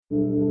Hi,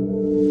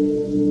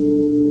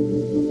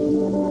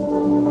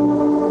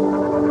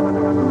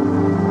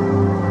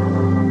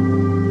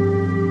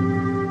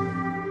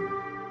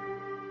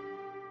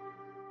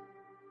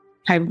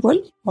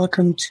 everyone.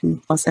 Welcome to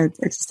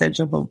Foresight's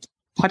Existential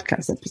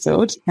podcast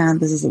episode. And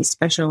this is a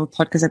special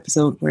podcast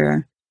episode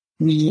where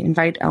we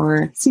invite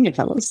our senior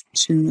fellows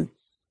to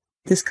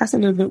discuss a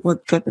little bit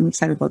what got them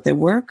excited about their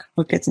work,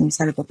 what gets them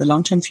excited about the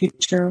long-term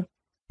future,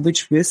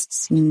 which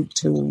risks we need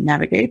to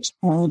navigate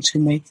to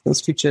make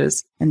those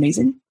futures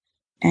amazing,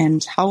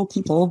 and how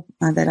people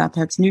that are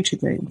perhaps new to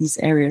these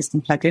areas can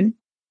plug in,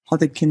 how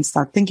they can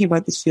start thinking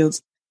about these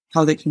fields,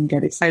 how they can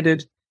get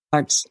excited.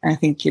 But I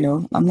think,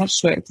 I'm not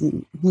sure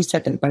who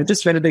said that, but I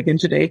just read it again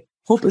today.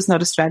 Hope is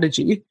not a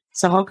strategy.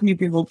 So how can you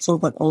be hopeful,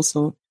 but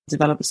also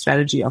develop a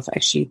strategy of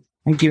actually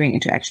gearing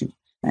into action?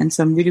 And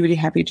so I'm really, really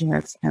happy to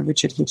have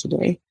Richard here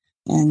today.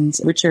 And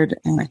Richard,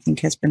 I think,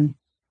 has been,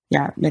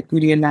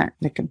 really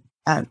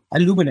a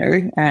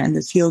luminary in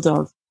the field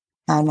of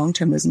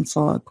long-termism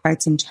for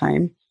quite some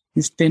time.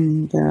 He's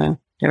been the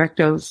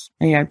director of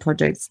AI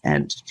projects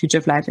at Future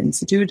of Life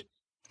Institute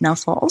now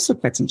for also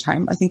quite some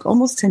time. I think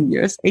almost 10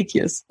 years, 8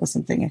 years or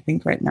something, I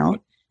think right now.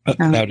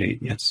 About 8,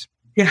 yes.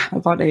 Yeah,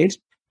 about 8.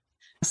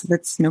 So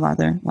that's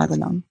rather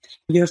long.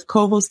 You have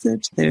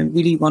co-hosted the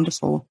really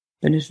wonderful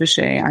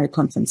beneficial AI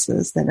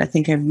conferences that I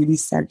think have really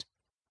set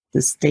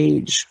the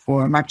stage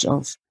for much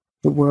of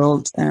the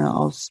world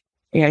of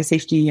AI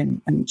safety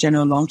and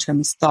general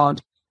long-term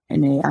thought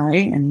in AI.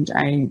 And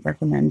I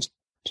recommend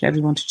to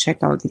everyone to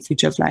check out the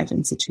Future of Life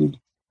Institute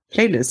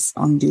playlists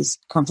on these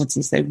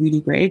conferences. They're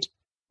really great.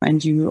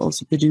 And you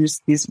also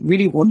produce these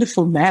really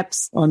wonderful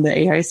maps on the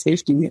AI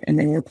safety and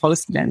AI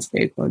policy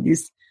landscape. Or at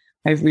least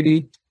I've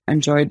really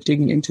enjoyed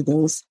digging into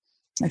those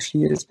a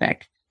few years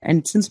back.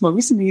 And since more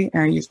recently,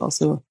 you've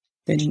also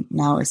been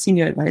now a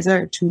senior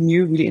advisor to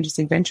new really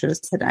interesting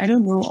ventures that I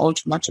don't know all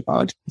too much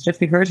about. I've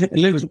definitely heard a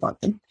little bit about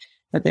them,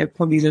 but they're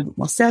probably a little bit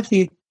more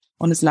stealthy.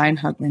 One is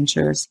Lionheart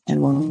Ventures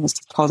and one was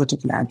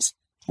Causative Labs.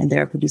 And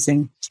they're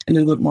producing a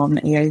little bit more of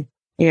an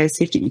AI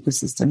safety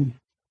ecosystem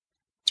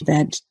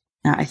that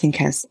I think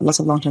has lots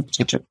of long-term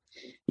potential.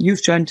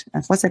 You've joined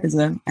Foresight as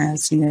an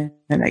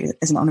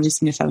honorary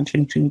senior fellow in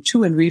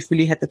 2022, and we've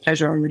really had the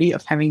pleasure already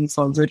of having you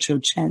for a virtual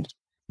chat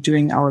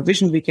during our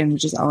Vision Weekend,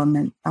 which is our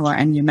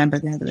annual member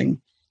gathering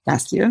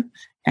last year.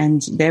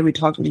 And there we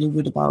talked a little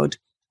bit about,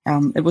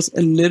 it was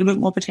a little bit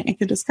more of a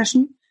technical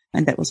discussion,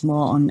 and that was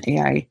more on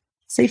AI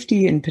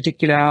safety, in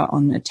particular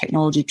on a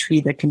technology tree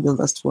that can build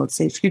us towards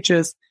safe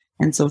futures.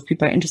 And so if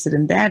people are interested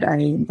in that, I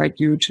invite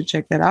you to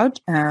check that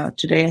out.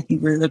 Today, I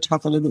think we're going to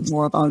talk a little bit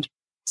more about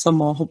some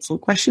more hopeful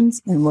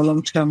questions and more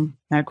long-term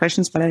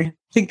questions, but I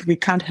think we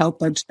can't help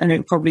but, and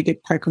it'll probably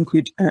get quite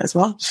concrete as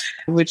well,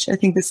 which I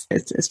think is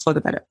for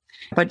the better.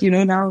 But,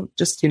 now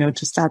just,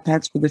 to start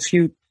perhaps with a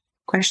few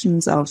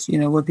questions of,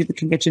 where people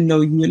can get to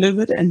know you a little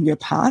bit and your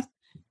path.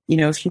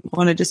 If you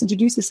want to just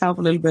introduce yourself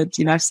a little bit,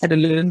 I've said a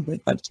little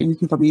bit, but you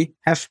can probably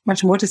have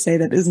much more to say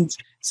that isn't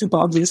super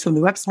obvious from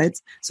the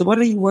websites. So what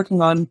are you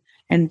working on?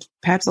 And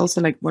perhaps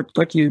also what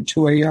got you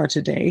to where you are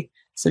today?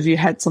 So if you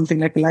had something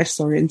like a life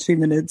story in 3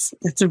 minutes,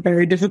 that's a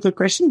very difficult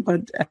question,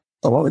 but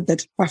what would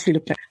that roughly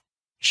look like?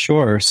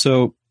 Sure.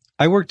 So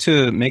I work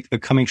to make the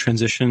coming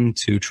transition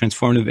to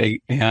transformative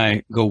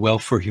AI go well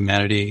for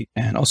humanity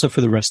and also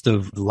for the rest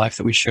of the life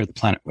that we share the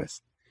planet with.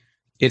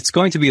 It's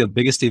going to be the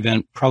biggest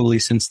event probably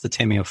since the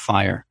taming of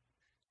fire.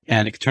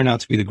 And it could turn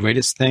out to be the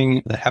greatest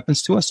thing that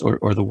happens to us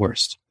or the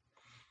worst.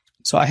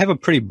 So I have a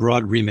pretty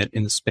broad remit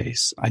in the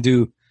space. I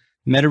do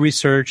meta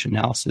research,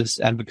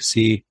 analysis,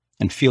 advocacy,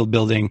 and field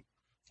building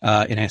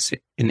in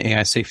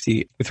AI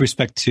safety with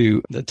respect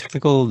to the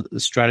technical,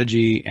 the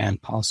strategy,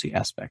 and policy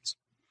aspects.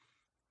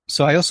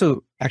 So I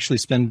also actually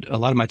spend a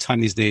lot of my time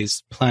these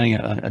days planning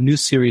a new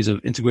series of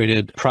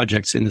integrated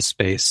projects in the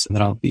space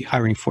that I'll be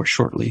hiring for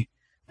shortly,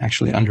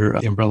 actually under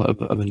the umbrella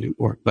of a new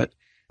org. But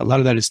a lot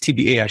of that is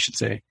TBA, I should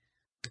say.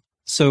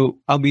 So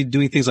I'll be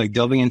doing things like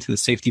delving into the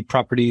safety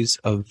properties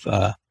of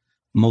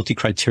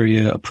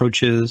multi-criteria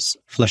approaches,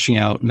 fleshing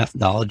out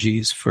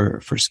methodologies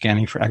for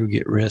scanning for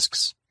aggregate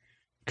risks,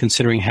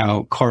 considering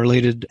how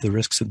correlated the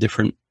risks of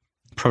different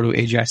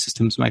proto-AGI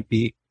systems might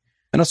be,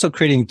 and also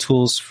creating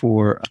tools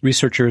for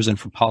researchers and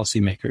for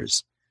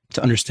policymakers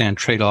to understand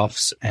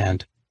trade-offs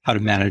and how to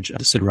manage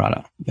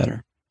desiderata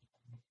better.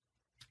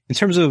 In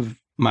terms of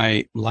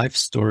my life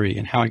story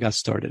and how I got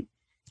started,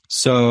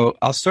 so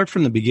I'll start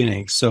from the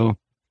beginning. So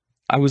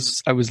I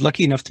was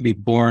lucky enough to be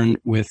born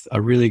with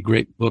a really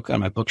great book on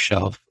my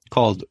bookshelf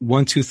called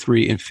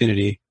 1-2-3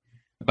 Infinity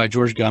by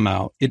George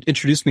Gamow. It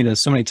introduced me to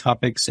so many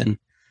topics in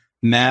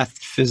math,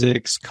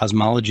 physics,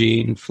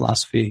 cosmology, and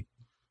philosophy,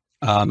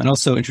 and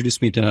also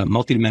introduced me to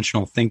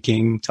multidimensional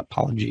thinking,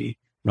 topology,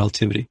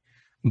 relativity.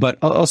 But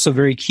also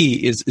very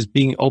key is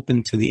being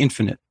open to the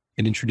infinite.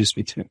 It introduced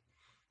me to.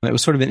 It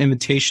was sort of an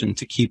invitation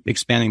to keep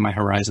expanding my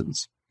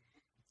horizons.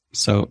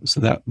 So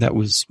that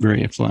was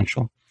very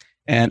influential.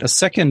 And a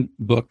second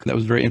book that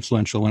was very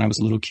influential when I was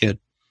a little kid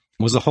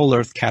was the Whole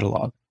Earth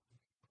Catalog,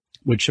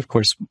 which of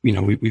course,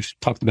 we've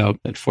talked about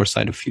at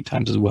Foresight a few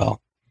times as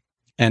well.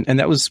 And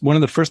that was one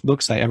of the first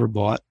books I ever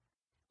bought.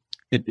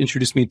 It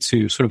introduced me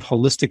to sort of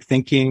holistic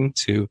thinking,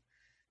 to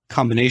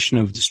combination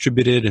of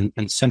distributed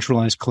and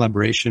centralized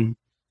collaboration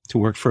to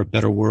work for a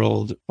better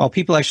world, while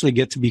people actually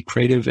get to be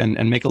creative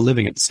and make a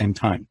living at the same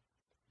time.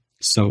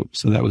 So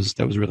that was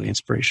really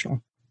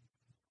inspirational.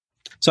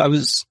 So I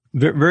was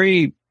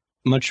very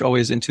much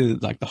always into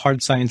like the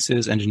hard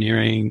sciences,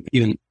 engineering,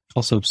 even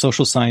also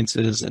social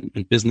sciences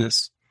and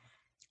business.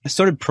 I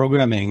started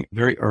programming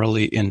very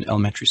early in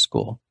elementary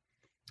school.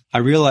 I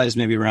realized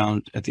maybe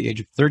around at the age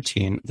of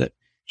 13 that it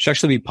should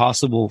actually be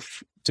possible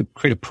to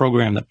create a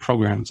program that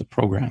programs a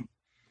program.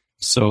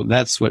 So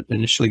that's what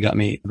initially got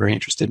me very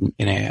interested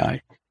in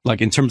AI,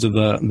 like in terms of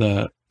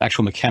the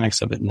actual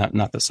mechanics of it, not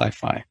the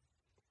sci-fi.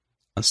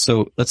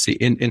 So let's see.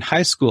 In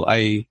high school,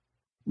 I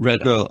read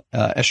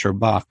Escher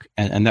Bach,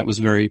 and that was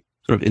very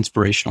sort of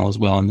inspirational as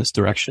well in this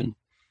direction.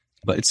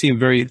 But it seemed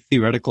very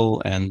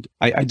theoretical, and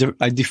I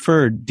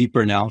deferred deeper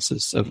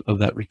analysis of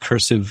that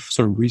recursive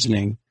sort of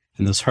reasoning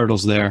and those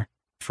hurdles there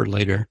for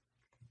later.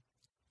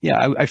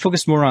 Yeah, I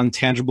focused more on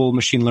tangible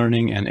machine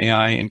learning and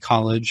AI in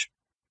college.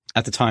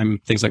 At the time,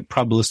 things like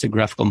probabilistic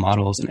graphical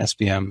models and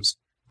SVMs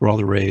were all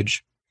the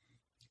rage.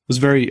 Was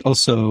very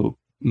also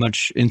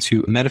much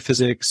into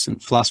metaphysics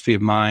and philosophy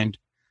of mind,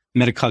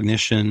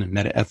 metacognition and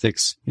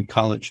metaethics in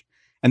college.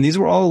 And these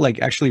were all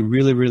like actually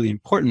really, really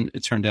important,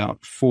 it turned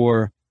out,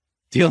 for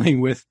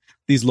dealing with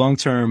these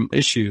long-term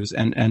issues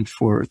and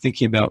for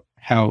thinking about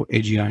how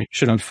AGI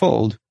should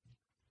unfold.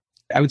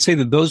 I would say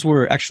that those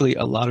were actually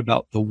a lot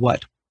about the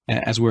what,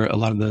 as where a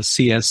lot of the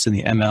CS and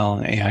the ML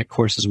and AI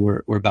courses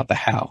were about the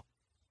how.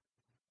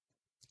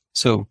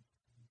 So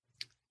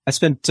I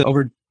spent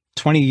over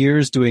 20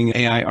 years doing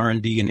AI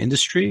R&D in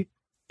industry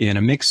in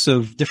a mix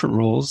of different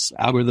roles: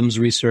 algorithms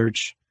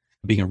research,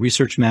 being a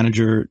research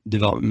manager,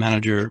 development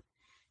manager,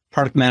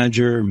 product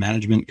manager,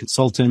 management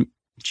consultant,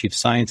 chief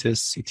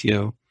scientist,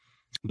 CTO,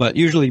 but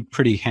usually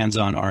pretty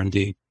hands-on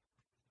R&D.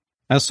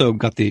 I also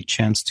got the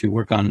chance to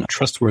work on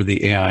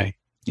trustworthy AI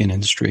in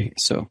industry.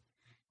 So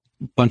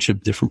a bunch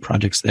of different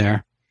projects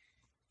there.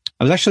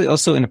 I was actually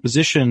also in a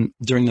position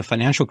during the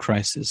financial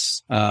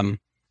crisis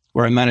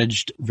where I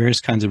managed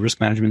various kinds of risk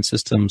management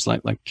systems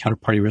like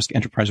counterparty risk,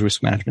 enterprise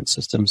risk management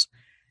systems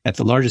at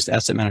the largest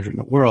asset manager in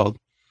the world.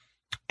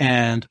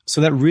 And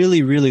so that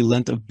really, really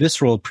lent a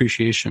visceral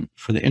appreciation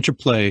for the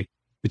interplay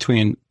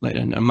between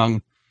and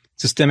among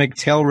systemic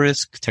tail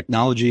risk,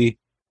 technology,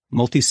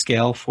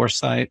 multi-scale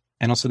foresight,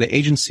 and also the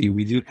agency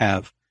we do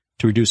have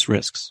to reduce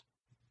risks.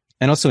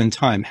 And also in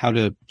time, how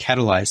to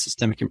catalyze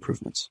systemic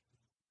improvements.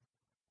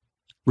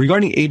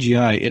 Regarding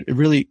AGI, it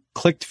really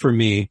clicked for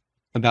me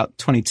about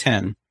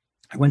 2010.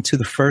 I went to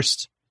the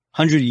first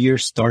 100-year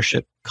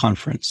Starship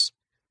conference,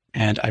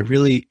 and I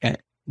really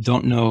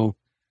don't know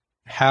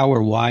how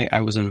or why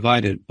I was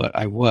invited, but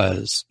I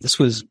was. This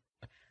was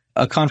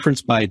a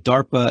conference by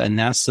DARPA and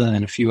NASA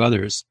and a few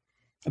others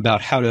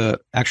about how to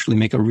actually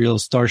make a real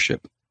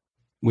Starship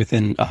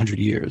within 100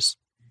 years.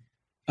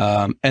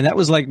 And that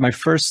was like my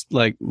first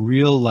like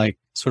real like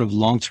sort of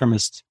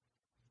long-termist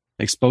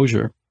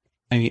exposure.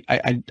 I mean,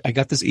 I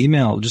got this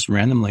email just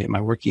randomly, my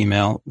work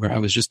email, where I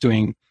was just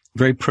doing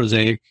very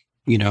prosaic,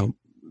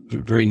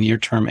 very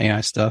near-term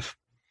AI stuff.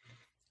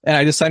 And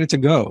I decided to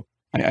go.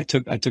 I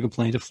took a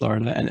plane to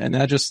Florida and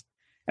that just,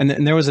 and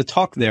there was a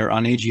talk there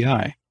on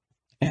AGI.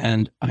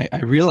 And I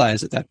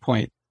realized at that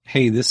point,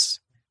 hey, this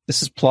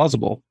is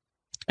plausible.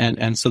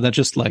 And so that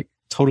just like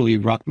totally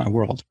rocked my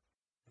world.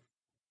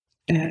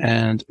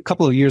 And a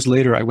couple of years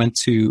later, I went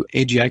to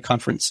AGI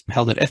conference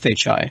held at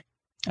FHI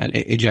at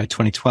AGI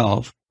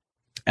 2012.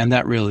 And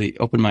that really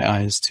opened my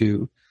eyes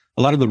to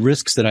a lot of the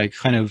risks that I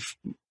kind of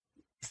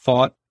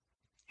thought,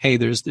 hey,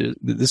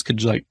 this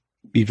could like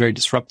be very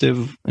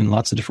disruptive in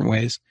lots of different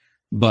ways.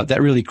 But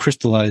that really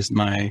crystallized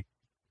my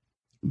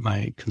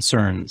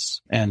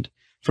concerns. And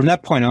from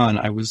that point on,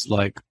 I was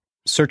like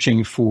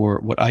searching for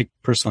what I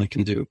personally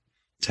can do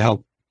to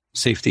help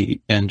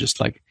safety and just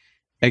like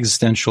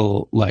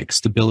existential like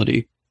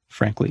stability,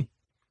 frankly,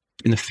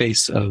 in the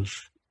face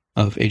of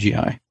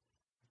AGI.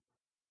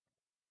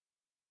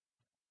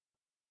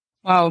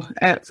 Wow.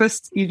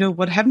 First,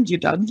 what haven't you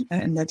done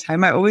in that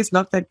time? I always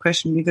love that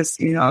question because,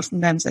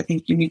 oftentimes I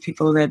think you meet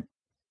people that,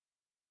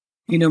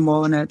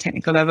 more on a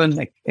technical level, and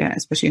like,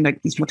 especially in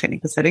like these more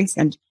technical settings,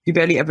 and you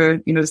barely ever,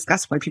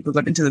 discuss why people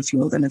got into the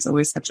field. And it's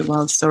always such a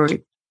wild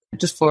story.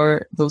 Just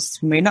for those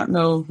who may not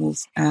know, who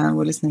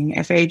were listening,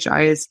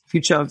 FHI is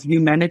Future of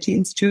Humanity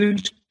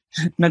Institute,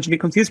 not to be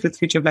confused with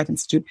Future of Life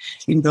Institute,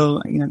 even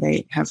though,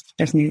 they have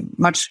definitely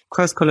much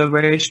cross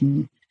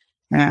collaboration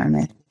and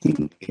I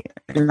think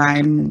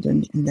alignment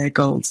in their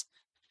goals.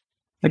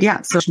 But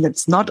yeah, so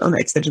that's not on the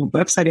Existential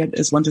website yet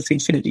is 1 to 3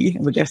 Infinity.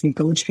 I would definitely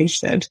go and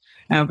change that.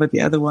 But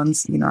the other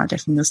ones, are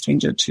definitely no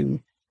stranger to,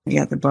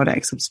 the broader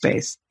exo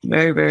space.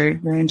 Very, very,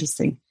 very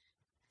interesting.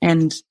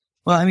 And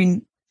well, I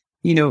mean,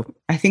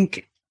 I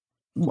think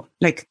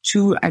like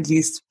 2 at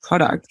least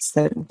products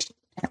that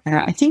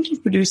I think you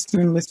produced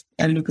them with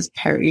Lucas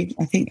Perry.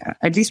 I think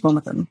at least one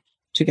of them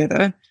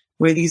together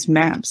were these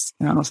maps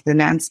of the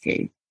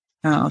landscape.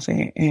 of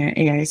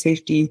AI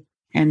safety.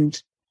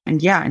 And I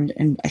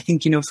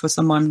think, for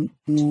someone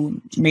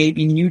who may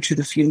be new to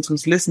the field,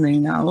 who's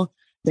listening now,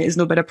 there is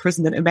no better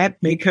person than a map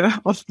maker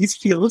of these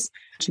fields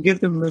to give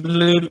them a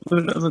little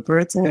bit of a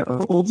bird's eye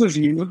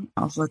overview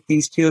of what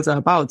these fields are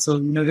about. So,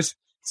 if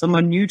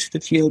someone new to the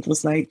field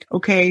was like,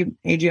 okay,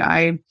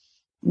 AGI,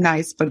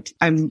 nice, but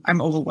I'm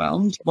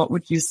overwhelmed, what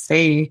would you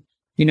say,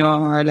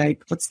 or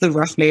like, what's the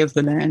rough lay of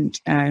the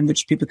land in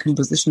which people can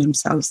position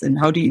themselves, and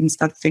how do you even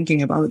start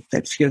thinking about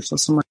that field for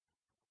someone?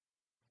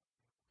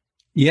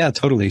 Yeah,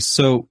 totally.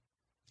 So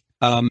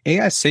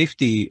AI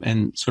safety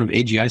and sort of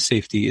AGI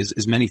safety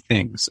is many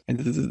things. And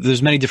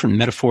there's many different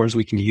metaphors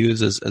we can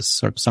use as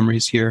sort of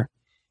summaries here.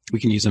 We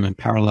can use them in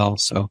parallel.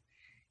 So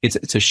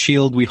it's a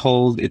shield we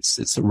hold. It's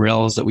the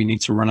rails that we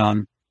need to run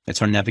on.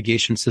 It's our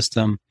navigation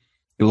system.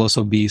 It will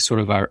also be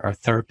sort of our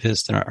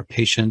therapist and our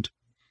patient.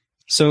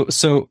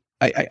 So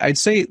I'd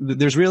say that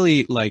there's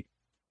really like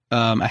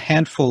a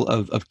handful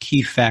of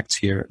key facts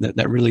here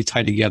that really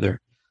tie together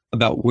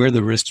about where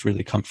the risks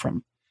really come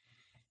from.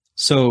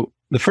 So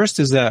the first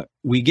is that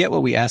we get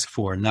what we ask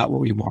for, not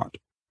what we want.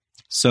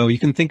 So you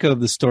can think of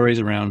the stories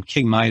around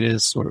King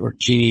Midas or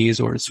genies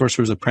or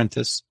Sorcerer's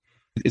Apprentice.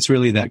 It's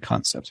really that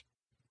concept.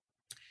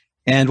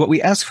 And what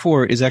we ask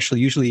for is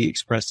actually usually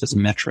expressed as a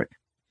metric.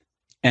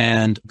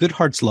 And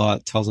Goodhart's law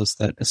tells us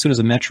that as soon as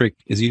a metric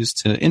is used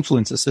to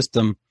influence a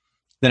system,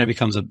 then it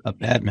becomes a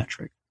bad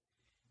metric.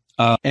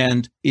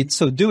 And in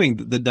so doing,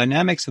 the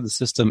dynamics of the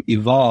system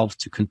evolve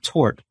to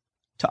contort,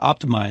 to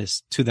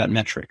optimize to that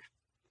metric.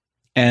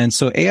 And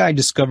so AI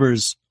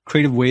discovers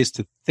creative ways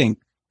to think,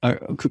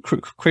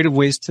 creative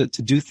ways to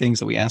do things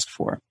that we ask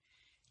for.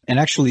 And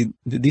actually,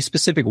 these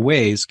specific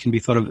ways can be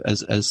thought of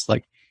as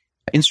like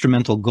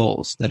instrumental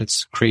goals that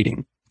it's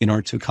creating in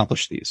order to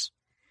accomplish these.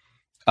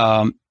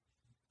 Meanwhile,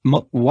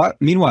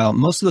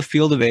 most of the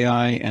field of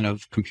AI and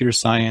of computer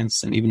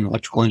science and even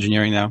electrical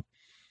engineering now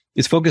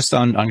is focused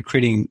on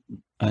creating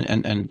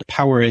and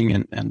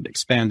powering and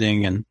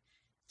expanding and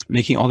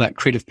making all that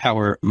creative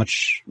power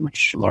much,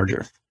 much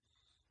larger.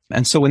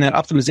 And so when that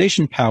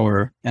optimization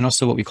power and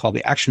also what we call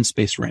the action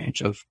space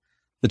range of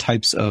the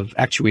types of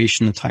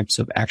actuation, the types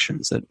of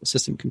actions that a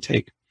system can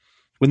take,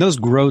 when those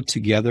grow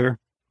together,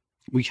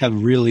 we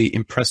have really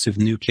impressive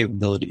new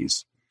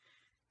capabilities.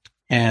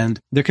 And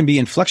there can be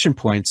inflection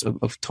points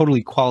of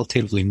totally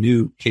qualitatively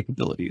new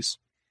capabilities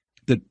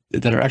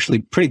that are actually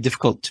pretty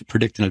difficult to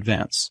predict in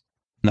advance,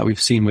 and that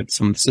we've seen with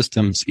some of the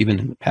systems even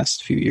in the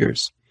past few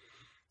years.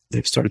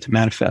 They've started to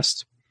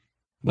manifest.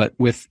 But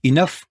with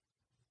enough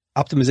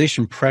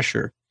optimization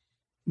pressure,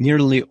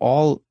 nearly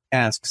all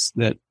asks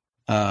that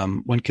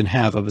one can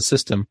have of a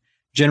system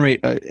generate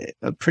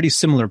a pretty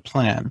similar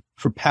plan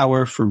for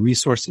power, for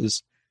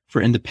resources,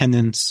 for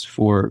independence,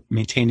 for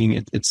maintaining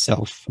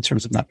itself in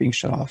terms of not being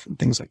shut off and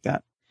things like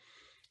that.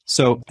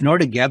 So in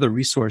order to gather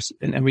resource,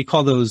 and we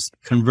call those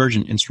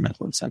convergent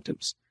instrumental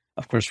incentives,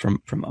 of course,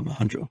 from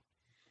Alejandro.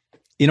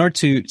 In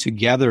order to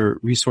gather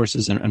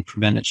resources and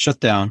prevent its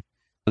shutdown,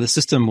 the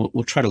system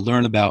will try to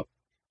learn about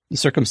the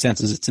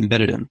circumstances it's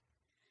embedded in.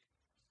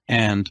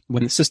 And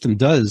when the system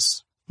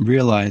does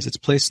realize its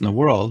place in the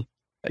world,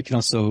 it can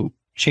also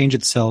change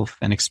itself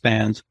and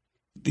expand.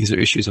 These are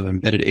issues of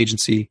embedded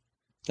agency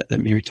that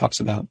Miri talks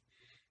about.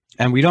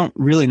 And we don't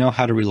really know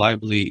how to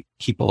reliably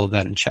keep all of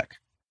that in check.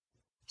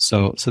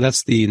 So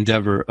that's the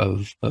endeavor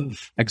of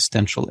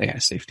existential AI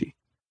safety.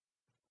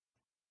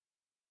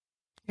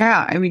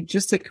 Yeah, I mean,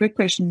 just a quick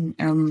question.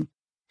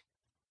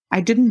 I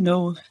didn't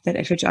know that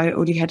FHI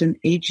already had an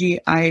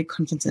AGI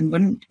conference. And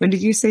when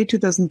did you say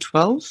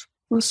 2012?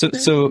 So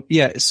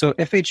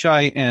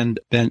FHI and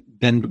Ben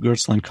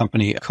Goertzel and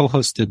company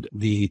co-hosted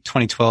the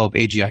 2012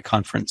 AGI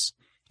conference,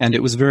 and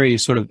it was very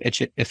sort of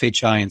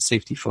FHI and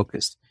safety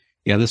focused.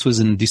 Yeah, this was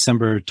in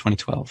December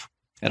 2012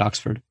 at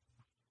Oxford.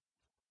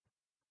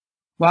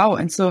 Wow.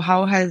 And so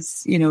how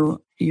has,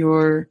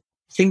 your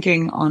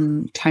thinking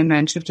on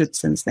timeline shifted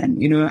since then?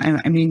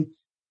 I mean,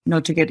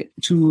 not to get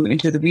too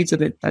into the weeds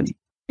of it, but,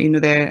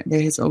 there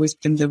has always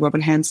been the Robin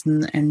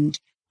Hanson and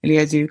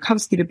Eliezer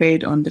Yudkowsky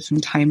debate on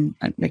different time,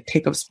 like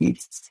takeoff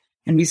speeds.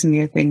 And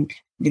recently, I think,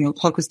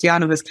 Paul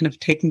Christianov has kind of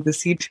taken the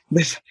seat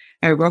that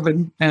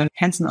Robin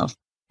Hanson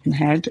often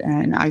had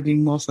and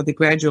arguing more for the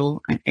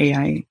gradual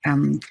AI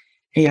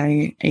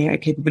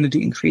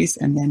capability increase.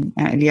 And then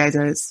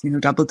Eliezer has,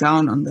 doubled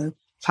down on the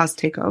fast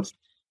takeoff.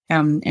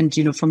 And,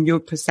 from your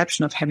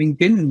perception of having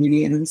been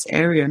really in this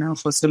area now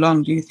for so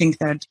long, do you think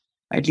that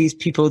at least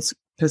people's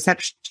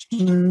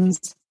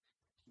perceptions,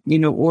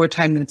 or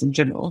timelines in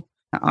general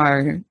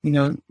are,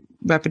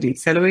 rapidly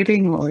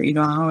accelerating, or,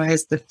 how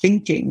has the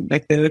thinking,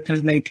 like the kind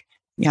of like,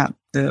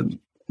 the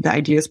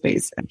idea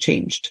space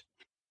changed?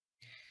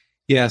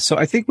 Yeah. So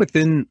I think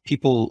within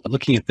people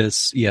looking at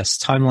this, yes,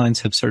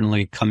 timelines have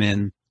certainly come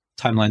in,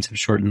 timelines have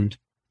shortened.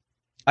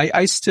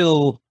 I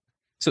still,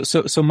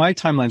 so my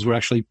timelines were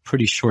actually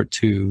pretty short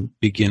to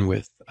begin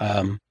with.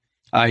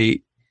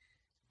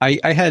 I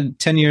had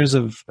 10 years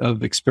of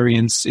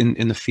experience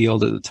in the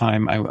field at the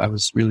time. I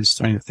was really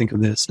starting to think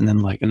of this, and then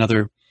like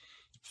another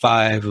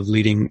 5 of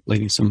leading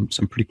some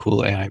pretty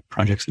cool AI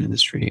projects in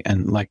industry.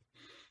 And like,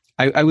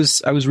 I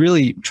was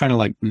really trying to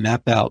like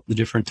map out the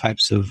different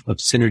types of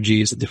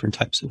synergies, the different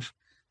types of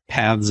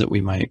paths that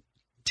we might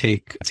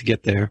take to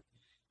get there.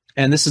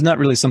 And this is not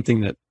really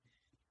something that,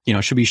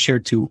 should be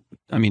shared too.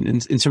 I mean, in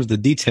terms of the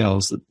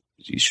details,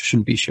 you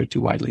shouldn't be shared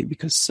too widely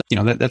because,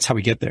 that's how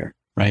we get there.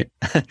 Right.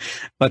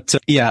 But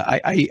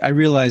I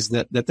realized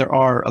that there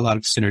are a lot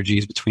of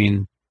synergies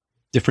between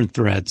different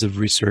threads of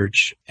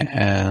research,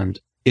 and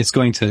it's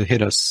going to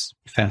hit us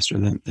faster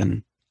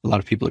than a lot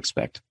of people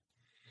expect.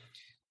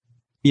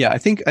 Yeah, I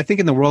think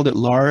in the world at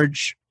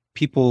large,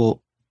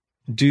 people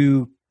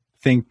do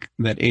think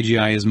that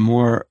AGI is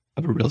more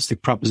of a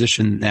realistic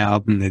proposition now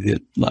than they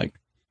did like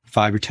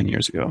 5 or 10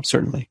 years ago.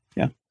 Certainly.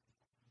 Yeah.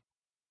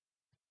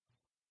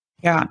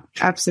 Yeah,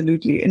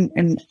 absolutely.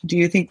 And do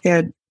you think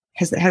that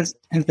has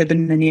there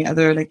been any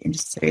other like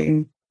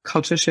interesting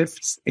culture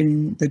shifts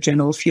in the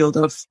general field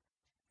of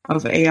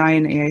AI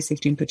and AI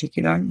safety in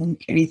particular?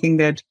 Like anything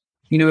that,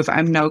 if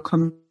I'm now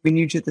coming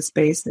new to the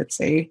space, let's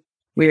say,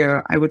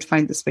 where I would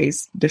find the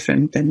space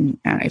different than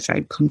if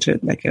I'd come to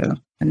it like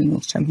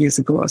 10 years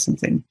ago or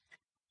something.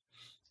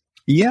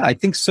 Yeah, I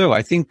think so.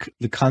 I think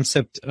the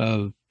concept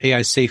of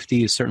AI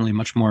safety is certainly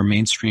much more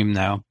mainstream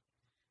now.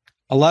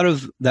 A lot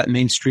of that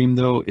mainstream,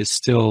 though, is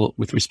still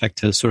with respect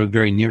to sort of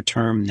very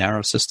near-term,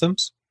 narrow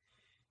systems.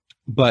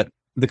 But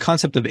the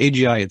concept of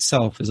AGI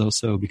itself is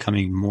also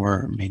becoming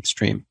more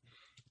mainstream.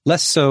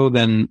 Less so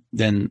than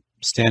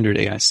standard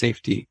AI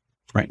safety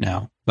right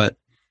now. But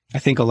I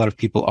think a lot of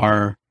people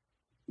are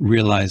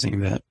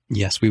realizing that,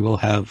 yes, we will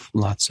have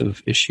lots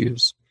of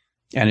issues.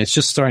 And it's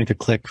just starting to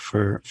click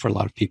for a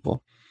lot of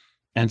people.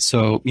 And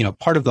so,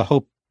 part of the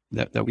hope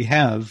that we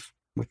have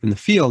within the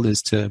field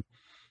is to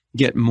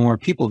get more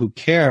people who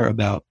care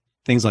about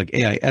things like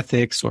AI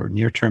ethics or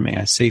near-term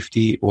AI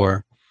safety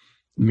or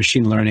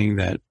machine learning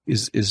that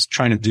is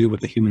trying to do what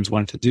the humans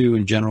want it to do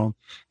in general,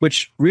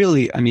 which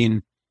really, I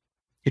mean,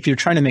 if you're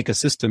trying to make a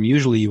system,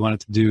 usually you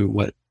want it to do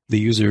what the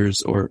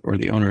users or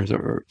the owners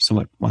or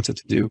someone wants it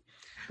to do.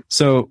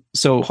 So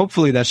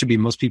hopefully that should be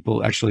most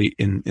people actually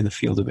in the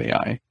field of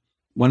AI.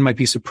 One might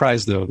be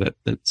surprised, though,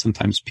 that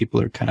sometimes people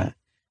are kind of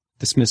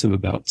dismissive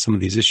about some of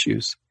these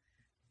issues.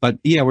 But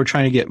yeah, we're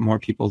trying to get more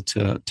people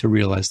to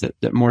realize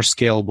that more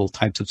scalable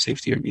types of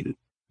safety are needed.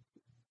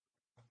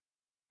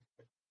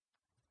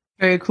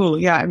 Very cool.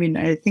 Yeah, I mean,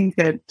 I think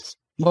that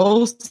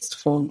most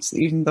folks,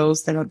 even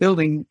those that are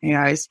building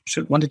AIs,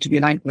 should want it to be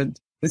aligned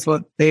with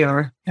what they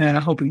are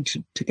hoping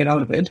to get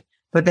out of it.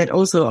 But that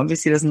also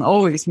obviously doesn't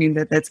always mean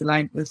that that's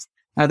aligned with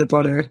the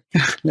broader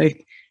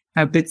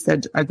bits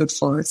that are good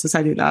for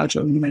society at large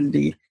or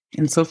humanity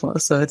and so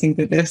forth. So I think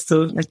that there's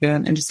still like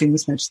an interesting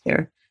mismatch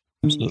there.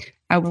 Absolutely.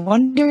 I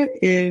wonder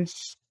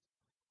if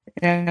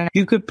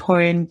you could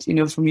point,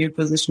 from your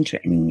position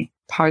to any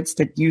parts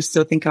that you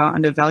still think are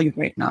undervalued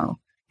right now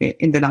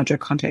in the larger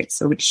context.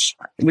 So which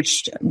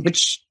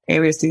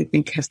areas do you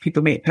think have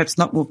people perhaps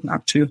not woken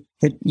up to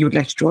that you would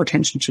like to draw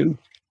attention to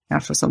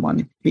for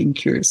someone being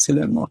curious to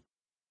learn more?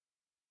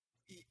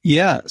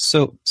 Yeah,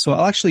 so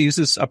I'll actually use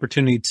this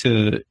opportunity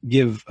to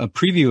give a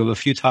preview of a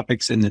few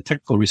topics in the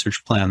technical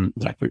research plan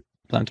that I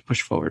plan to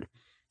push forward.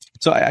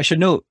 So I should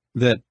note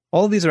that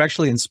all of these are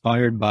actually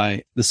inspired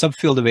by the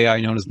subfield of AI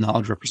known as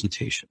knowledge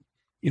representation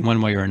in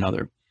one way or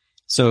another.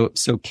 So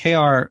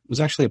KR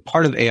was actually a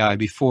part of AI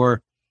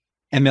before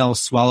ML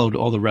swallowed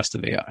all the rest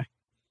of AI,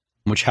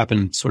 which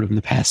happened sort of in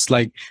the past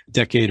like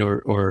decade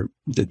or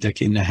the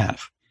decade and a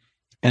half.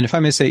 And if I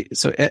may say,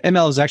 so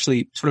ML is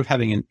actually sort of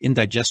having an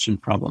indigestion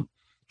problem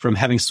from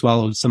having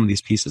swallowed some of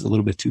these pieces a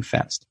little bit too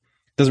fast.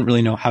 It doesn't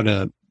really know how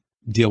to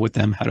deal with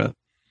them, how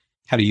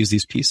to use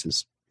these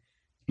pieces.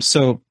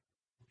 So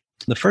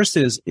the first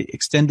is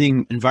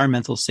extending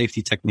environmental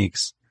safety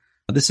techniques.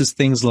 This is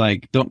things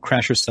like don't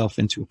crash yourself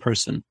into a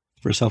person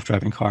for a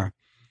self-driving car,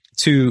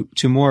 to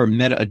more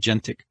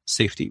meta-agentic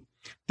safety.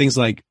 Things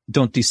like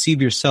don't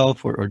deceive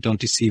yourself or don't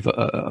deceive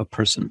a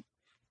person.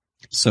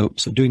 So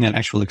doing that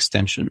actual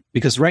extension,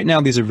 because right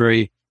now these are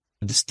very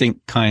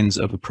distinct kinds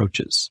of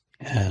approaches.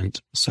 And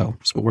so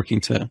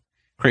working to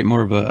create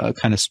more of a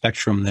kind of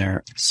spectrum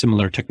there,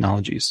 similar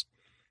technologies.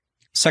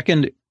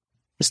 Second,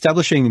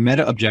 establishing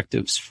meta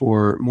objectives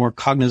for more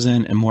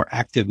cognizant and more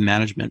active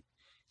management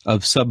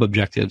of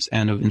sub-objectives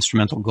and of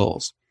instrumental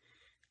goals.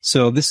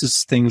 So this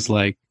is things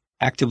like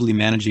actively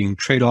managing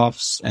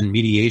trade-offs and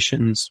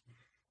mediations,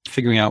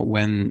 figuring out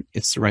when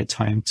it's the right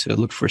time to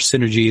look for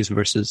synergies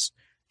versus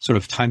sort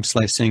of time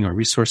slicing or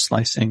resource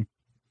slicing.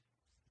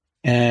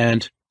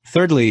 And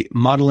thirdly,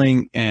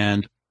 modeling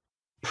and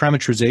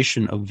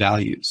parameterization of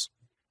values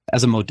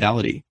as a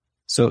modality.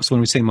 So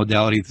when we say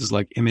modality, this is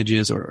like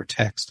images or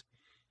text.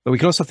 But we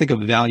can also think of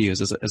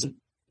values as a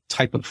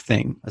type of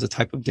thing, as a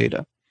type of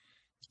data,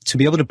 to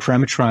be able to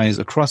parameterize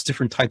across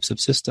different types of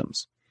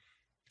systems.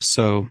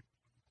 So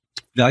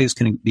values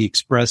can be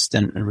expressed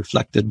and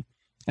reflected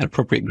at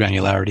appropriate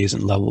granularities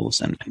and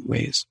levels and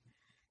ways.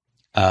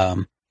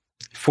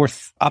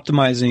 Fourth,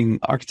 optimizing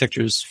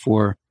architectures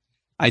for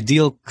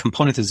ideal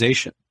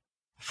componentization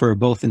for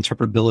both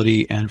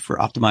interpretability and for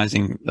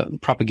optimizing the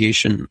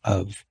propagation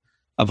of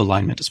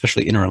alignment,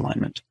 especially inner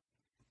alignment.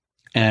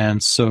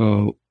 And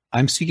so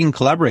I'm seeking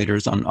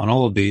collaborators on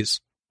all of these,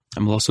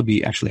 and we'll also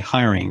be actually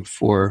hiring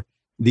for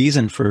these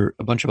and for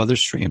a bunch of other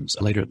streams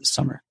later this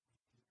summer.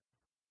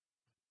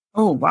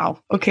 Oh, wow.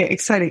 Okay,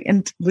 exciting.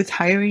 And with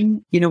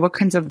hiring, what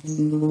kinds of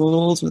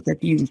roles would that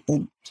be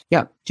then?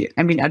 Yeah,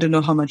 I mean, I don't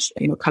know how much,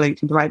 color you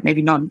can provide,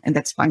 maybe none, and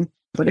that's fine.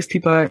 But if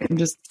people are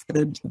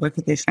interested, where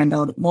could they find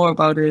out more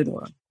about it?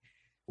 Or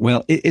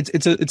well,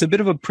 it's a bit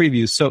of a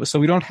preview, so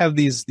we don't have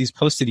these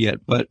posted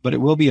yet, but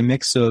it will be a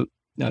mix of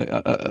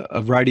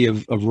a variety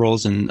of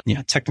roles in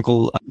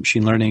technical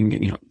machine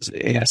learning,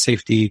 AI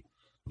safety,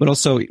 but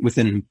also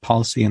within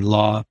policy and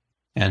law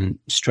and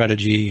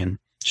strategy and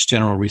just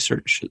general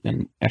research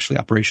and actually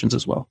operations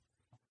as well.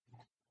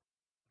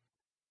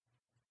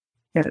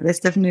 Yeah, there's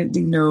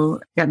definitely no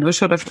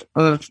short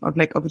of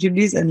like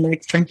opportunities and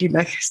like frankly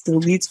like still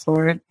needs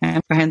for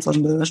hands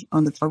on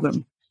the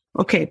program.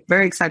 Okay,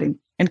 very exciting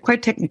and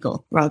quite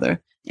technical rather.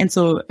 And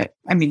so,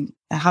 I mean,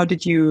 how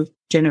did you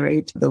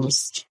generate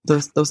those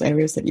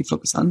areas that you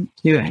focus on?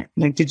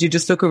 Did you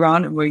just look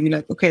around and were you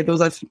like, okay,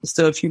 those are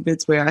still a few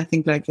bits where I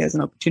think like there's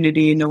an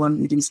opportunity, no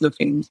one really is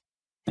looking,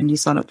 and you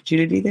saw an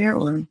opportunity there,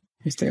 or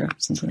is there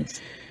something else?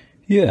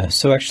 Yeah,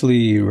 so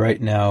actually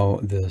right now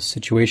the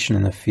situation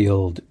in the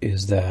field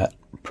is that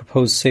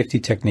proposed safety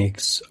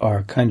techniques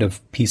are kind of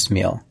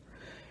piecemeal.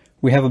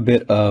 We have a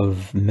bit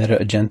of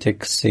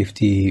meta-agentic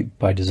safety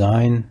by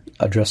design,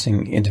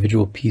 addressing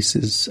individual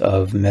pieces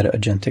of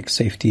meta-agentic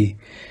safety,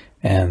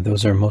 and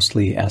those are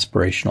mostly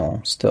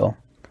aspirational still.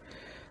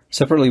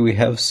 Separately, we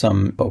have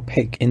some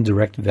opaque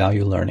indirect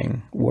value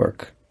learning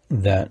work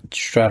that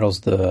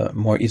straddles the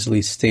more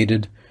easily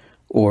stated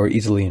or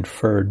easily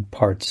inferred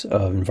parts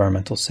of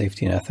environmental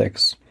safety and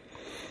ethics.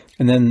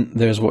 And then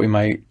there's what we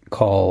might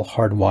call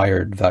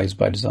hardwired values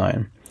by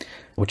design,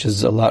 which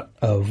is a lot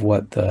of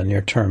what the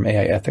near-term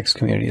AI ethics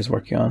community is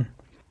working on.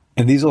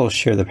 And these all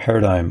share the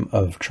paradigm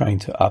of trying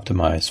to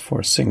optimize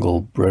for a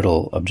single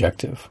brittle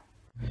objective.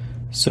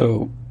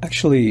 So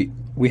actually,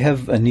 we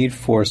have a need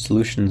for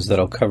solutions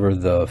that'll cover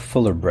the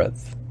fuller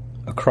breadth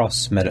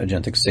across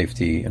meta-agentic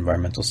safety,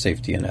 environmental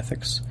safety, and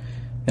ethics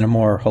in a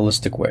more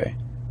holistic way,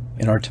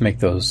 in order to make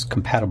those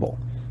compatible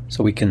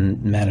so we can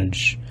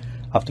manage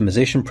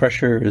optimization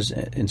pressures,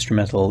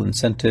 instrumental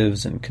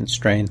incentives and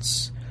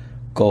constraints,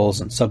 goals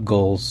and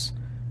sub-goals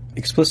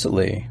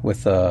explicitly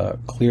with a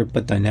clear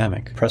but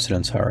dynamic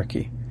precedence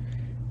hierarchy.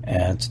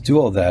 And to do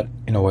all that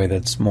in a way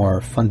that's more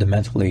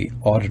fundamentally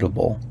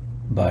auditable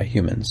by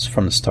humans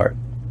from the start,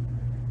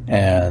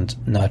 and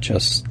not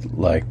just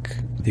like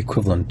the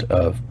equivalent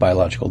of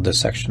biological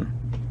dissection.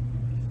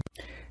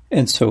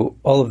 And so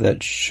all of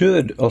that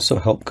should also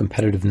help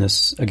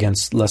competitiveness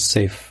against less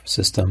safe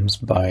systems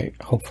by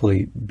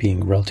hopefully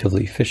being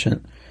relatively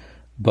efficient,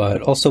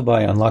 but also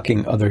by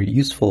unlocking other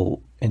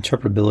useful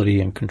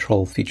interpretability and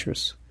control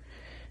features.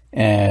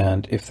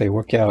 And if they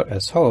work out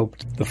as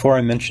hoped, the four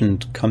I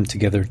mentioned come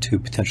together to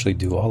potentially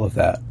do all of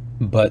that.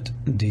 But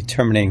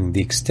determining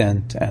the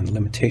extent and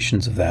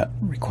limitations of that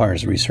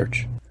requires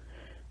research.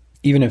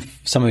 Even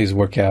if some of these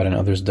work out and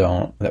others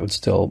don't, that would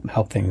still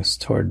help things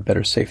toward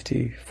better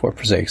safety for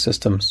prosaic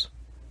systems.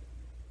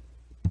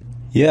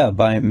 Yeah,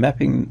 by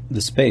mapping the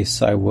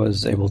space, I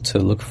was able to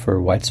look for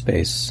white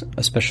space,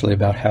 especially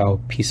about how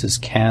pieces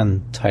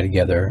can tie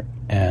together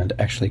and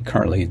actually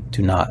currently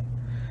do not.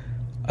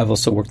 I've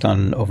also worked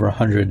on over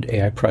 100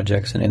 AI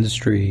projects in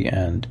industry,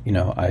 and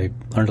I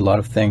learned a lot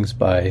of things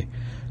by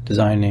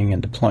designing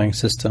and deploying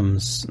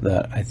systems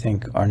that I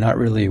think are not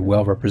really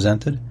well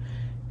represented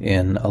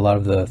in a lot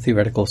of the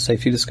theoretical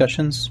safety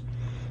discussions,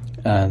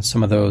 and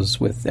some of those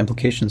with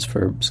implications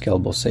for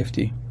scalable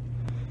safety.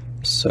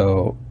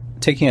 So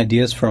taking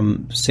ideas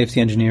from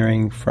safety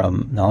engineering,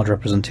 from knowledge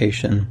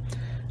representation,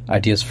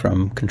 ideas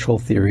from control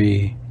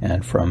theory,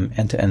 and from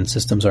end-to-end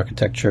systems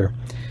architecture,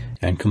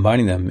 and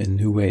combining them in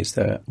new ways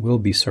that will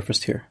be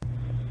surfaced here.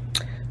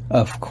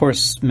 Of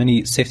course,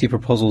 many safety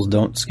proposals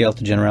don't scale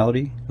to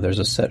generality. There's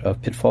a set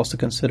of pitfalls to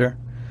consider.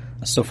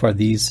 So far,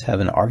 these have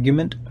an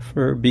argument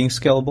for being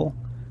scalable,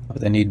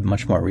 but they need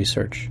much more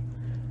research.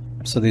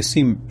 So they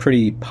seem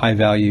pretty high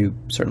value,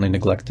 certainly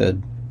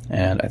neglected,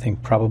 and I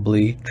think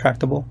probably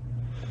tractable.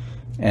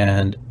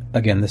 And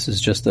again, this is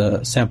just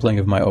a sampling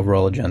of my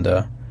overall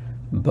agenda,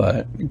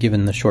 but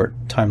given the short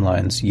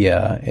timelines,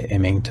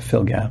 aiming to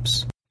fill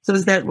gaps. So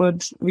is that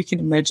what we can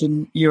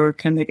imagine your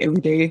kind of like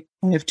everyday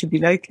have to be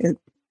like?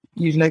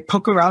 You like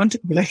poke around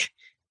and be like,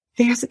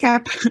 there's a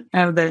gap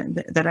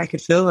that I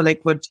could fill, or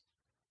like what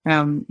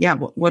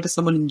does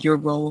someone in your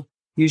role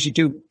usually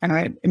do?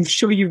 And I'm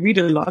sure you read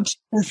a lot.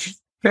 That's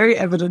very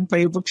evident by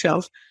your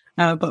bookshelf.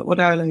 But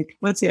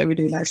what's the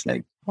everyday life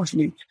like?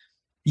 Mostly?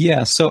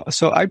 Yeah. So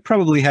I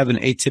probably have an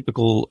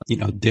atypical,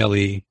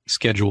 daily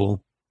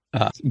schedule,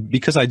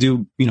 because I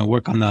do,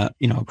 work on the,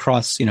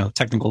 across,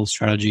 technical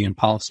strategy and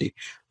policy.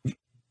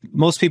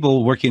 Most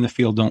people working in the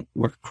field don't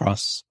work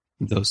across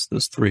those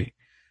three.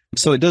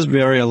 So it does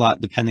vary a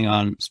lot depending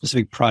on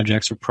specific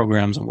projects or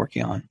programs I'm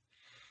working on.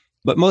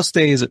 But most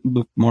days it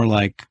look more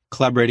like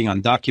collaborating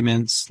on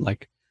documents,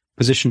 like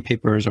position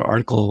papers or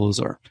articles,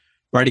 or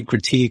writing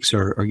critiques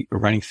or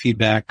writing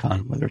feedback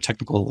on whether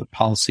technical or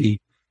policy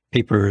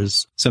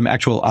papers, some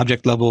actual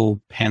object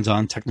level,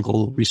 hands-on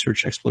technical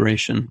research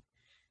exploration,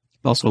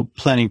 also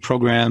planning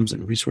programs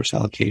and resource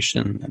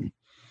allocation and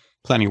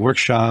planning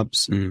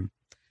workshops and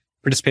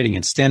participating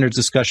in standards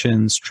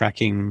discussions,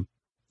 tracking,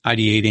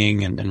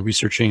 ideating and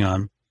researching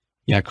on,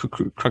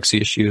 cruxy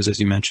issues, as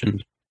you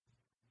mentioned.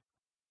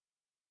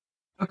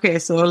 Okay.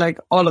 So like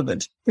all of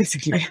it,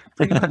 basically,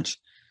 pretty much.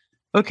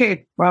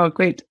 Okay. Wow.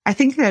 Great. I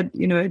think that,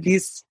 at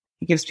least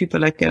it gives people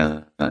like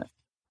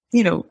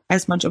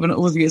as much of an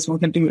overview as one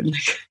can do in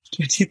like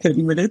 20,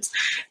 30 minutes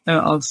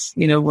of,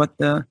 what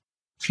the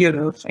field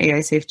of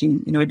AI safety,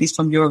 at least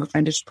from your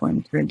vantage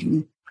point,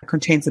 really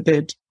contains a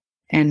bit.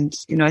 And,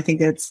 I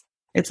think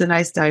it's a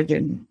nice dive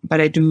in, but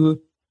I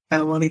do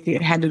want to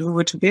hand it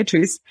over to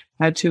Beatrice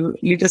to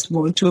lead us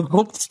more into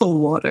hopeful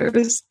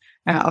waters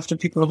after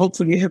people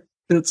hopefully have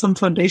built some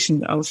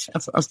foundation of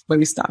where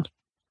we start.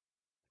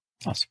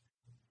 Awesome.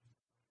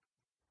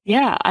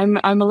 Yeah, I'm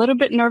a little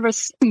bit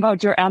nervous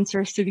about your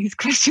answers to these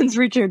questions,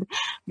 Richard,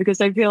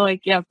 because I feel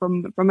like,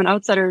 from an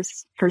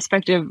outsider's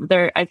perspective,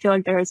 I feel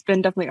like there has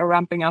been definitely a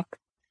ramping up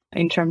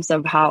in terms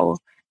of how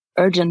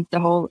urgent the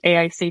whole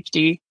AI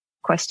safety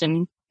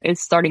question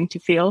is starting to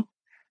feel.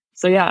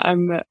 So yeah,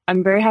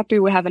 I'm very happy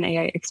we have an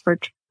AI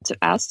expert to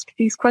ask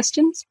these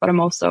questions, but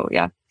I'm also,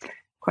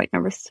 quite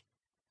nervous.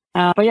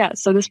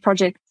 So this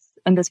project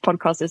and this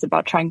podcast is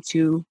about trying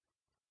to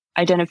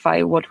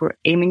identify what we're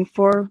aiming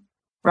for,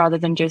 rather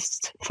than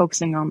just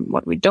focusing on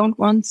what we don't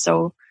want.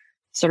 So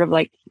sort of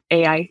like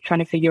AI trying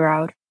to figure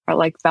out our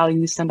like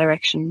values and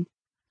direction.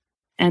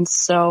 And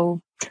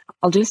so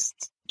I'll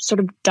just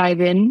sort of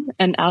dive in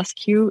and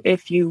ask you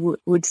if you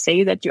would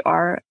say that you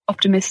are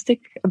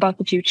optimistic about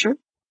the future.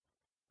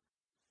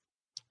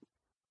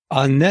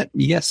 On net,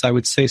 yes, I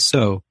would say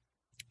so.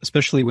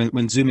 Especially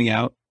when zooming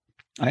out,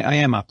 I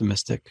am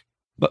optimistic,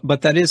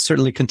 but that is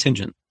certainly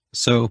contingent.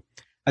 So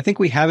I think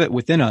we have it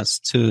within us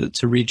to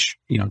reach,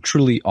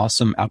 truly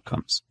awesome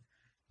outcomes,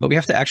 but we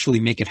have to actually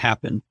make it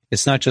happen.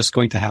 It's not just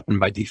going to happen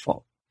by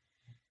default.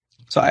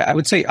 So I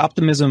would say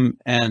optimism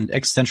and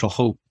existential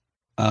hope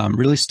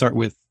really start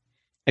with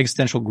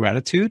existential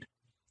gratitude.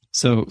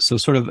 So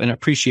sort of an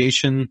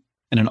appreciation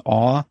and an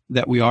awe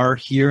that we are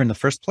here in the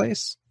first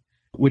place,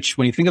 which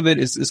when you think of it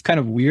is kind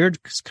of weird,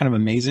 it's kind of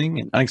amazing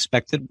and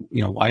unexpected.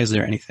 Why is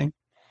there anything?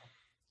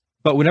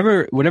 But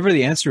whenever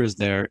the answer is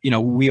there,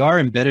 we are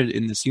embedded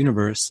in this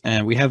universe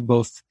and we have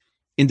both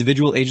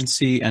individual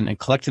agency and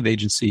collective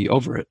agency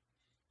over it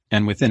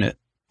and within it.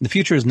 The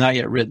future is not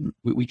yet written.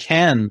 We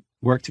can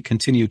work to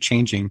continue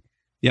changing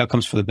the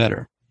outcomes for the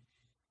better.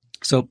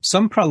 So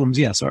some problems,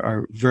 yes,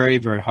 are very,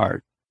 very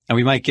hard, and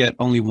we might get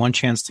only one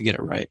chance to get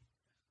it right.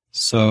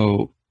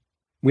 So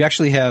we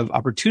actually have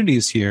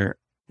opportunities here,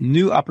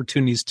 new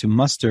opportunities to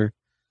muster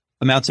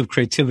amounts of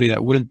creativity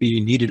that wouldn't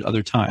be needed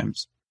other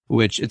times,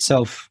 which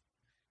itself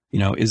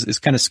is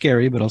kind of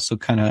scary, but also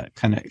kind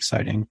of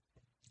exciting,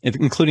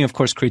 including, of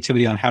course,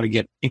 creativity on how to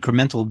get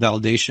incremental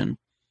validation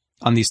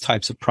on these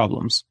types of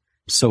problems.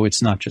 So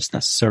it's not just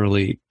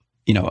necessarily,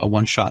 a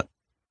one-shot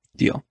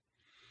deal.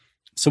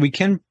 So we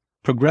can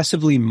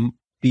progressively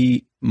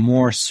be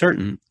more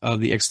certain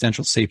of the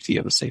existential safety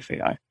of a safe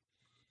AI.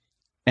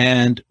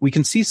 And we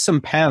can see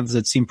some paths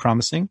that seem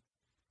promising.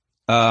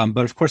 But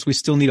of course, we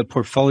still need a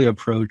portfolio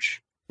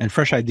approach and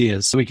fresh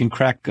ideas so we can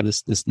crack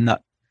this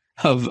nut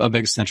of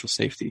existential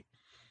safety.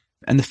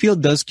 And the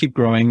field does keep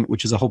growing,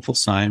 which is a hopeful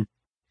sign.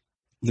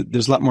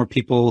 There's a lot more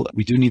people.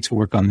 We do need to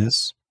work on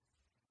this.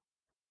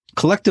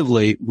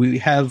 Collectively, we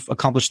have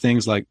accomplished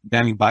things like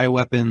banning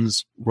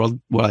bioweapons,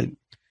 worldwide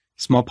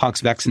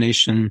smallpox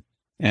vaccination,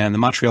 and the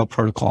Montreal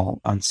Protocol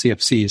on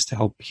CFCs to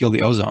help heal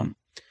the ozone,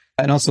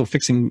 and also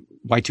fixing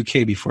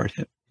Y2K before it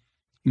hit.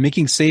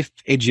 Making safe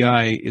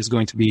AGI is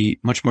going to be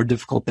much more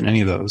difficult than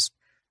any of those,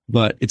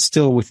 but it's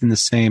still within the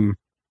same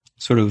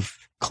sort of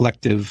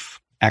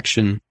collective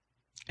action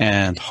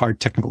and hard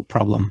technical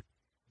problem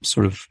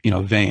sort of,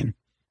 vein.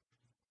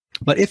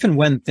 But if and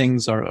when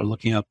things are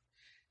looking up,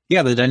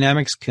 the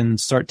dynamics can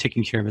start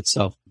taking care of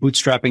itself,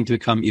 bootstrapping to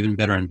become even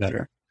better and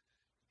better.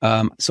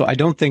 So I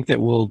don't think that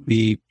we'll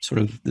be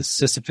sort of the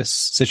Sisyphus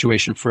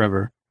situation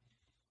forever.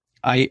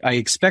 I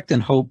expect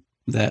and hope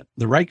that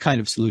the right kind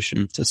of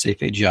solution to safe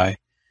AGI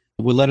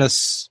will let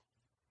us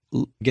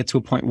get to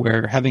a point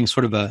where having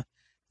sort of a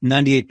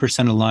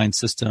 98% aligned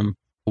system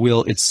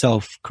will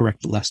itself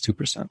correct the last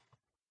 2%.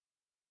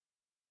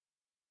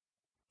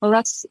 Well,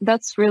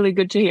 that's really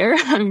good to hear.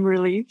 I'm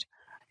relieved.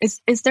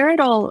 Is there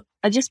at all,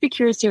 I'd just be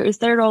curious here, is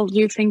there at all, do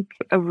you think,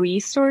 a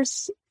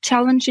resource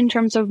challenge in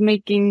terms of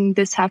making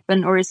this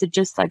happen, or is it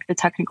just like the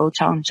technical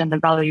challenge and the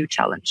value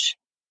challenge?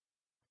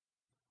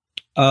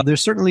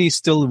 There's certainly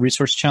still a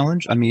resource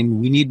challenge. I mean,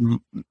 we need,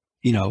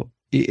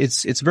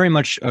 it's very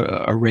much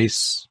a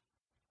race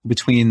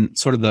between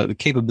sort of the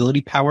capability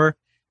power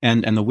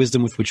and the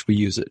wisdom with which we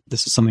use it.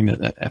 This is something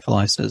that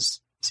FLI says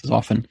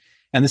often.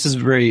 And this is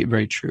very,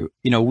 very true.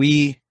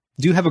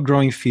 do have a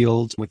growing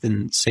field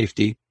within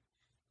safety,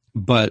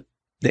 but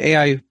the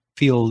AI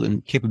field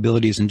and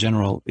capabilities in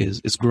general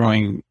is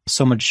growing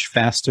so much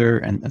faster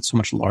and so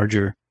much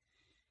larger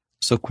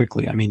so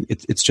quickly. I mean,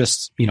 it's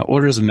just,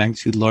 orders of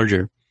magnitude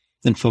larger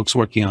than folks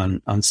working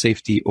on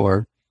safety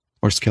or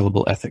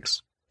scalable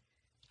ethics.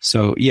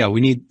 So yeah, we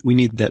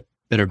need that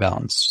better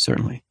balance,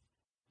 certainly.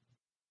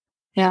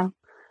 Yeah.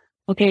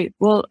 Okay.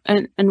 Well,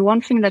 and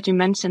one thing that you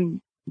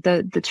mentioned,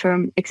 the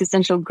term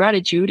existential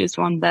gratitude, is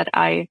one that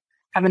I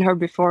haven't heard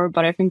before,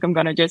 but I think I'm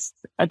going to just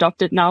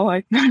adopt it now.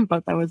 I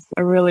thought that was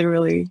a really,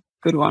 really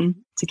good one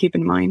to keep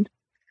in mind.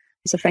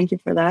 So thank you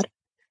for that.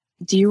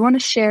 Do you want to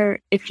share,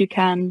 if you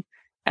can,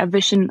 a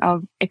vision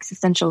of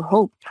existential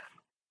hope?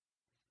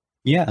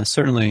 Yeah,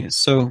 certainly.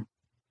 So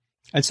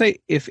I'd say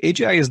if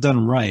AGI is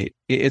done right,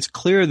 it's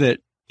clear that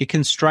it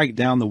can strike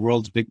down the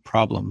world's big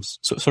problems,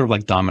 so sort of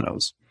like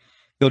dominoes.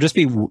 There'll just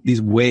be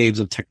these waves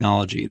of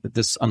technology that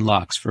this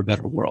unlocks for a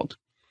better world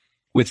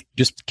with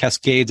just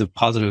cascades of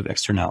positive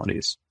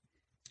externalities.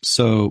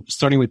 So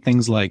starting with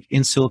things like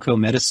in silico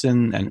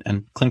medicine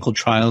and clinical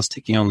trials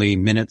taking only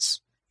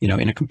minutes, in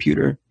a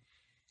computer,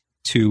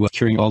 to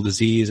curing all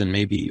disease and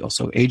maybe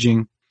also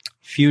aging.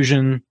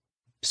 Fusion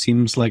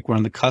seems like we're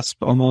on the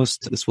cusp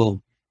almost. This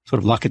will sort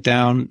of lock it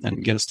down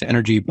and get us to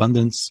energy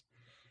abundance.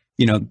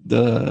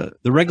 The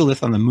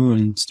regolith on the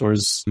moon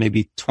stores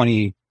maybe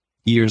 20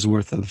 years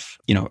worth of,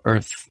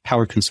 Earth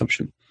power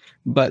consumption.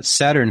 But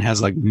Saturn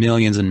has like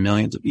millions and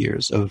millions of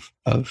years of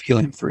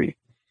helium-3.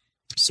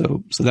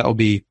 So that will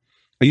be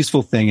a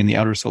useful thing in the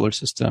outer solar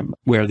system,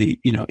 where the,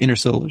 inner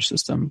solar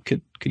system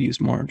could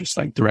use more just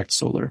like direct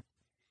solar.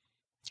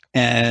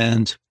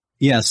 And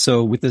yeah,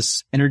 so with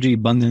this energy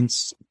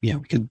abundance, we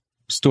could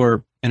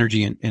store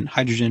energy in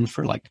hydrogen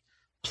for like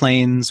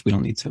planes. We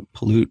don't need to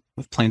pollute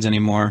with planes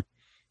anymore.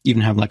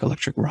 Even have like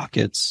electric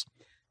rockets,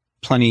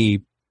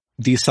 plenty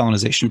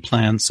desalinization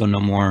plants, so no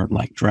more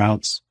like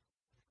droughts,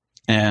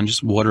 and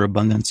just water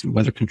abundance and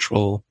weather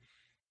control.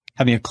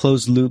 Having a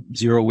closed loop,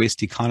 zero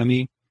waste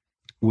economy,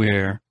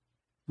 where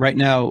right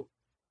now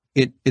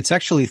it's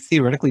actually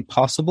theoretically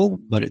possible,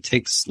 but it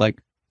takes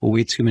like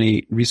way too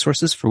many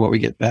resources for what we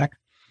get back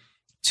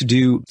to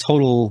do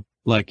total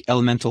like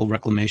elemental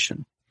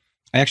reclamation.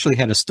 I actually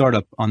had a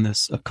startup on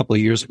this a couple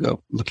of years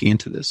ago looking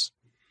into this,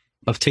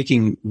 of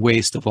taking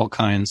waste of all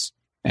kinds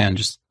and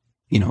just,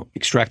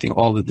 extracting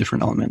all the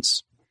different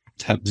elements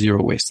to have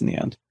zero waste in the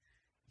end.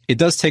 It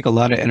does take a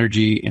lot of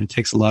energy and it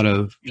takes a lot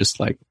of just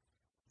like,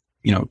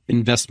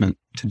 investment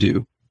to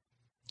do,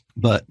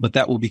 but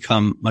that will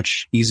become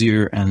much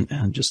easier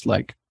and just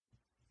like,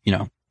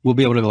 we'll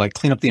be able to like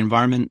clean up the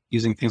environment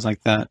using things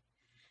like that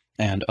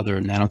and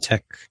other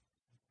nanotech,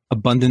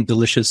 abundant,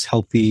 delicious,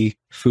 healthy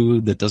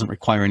food that doesn't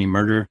require any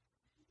murder.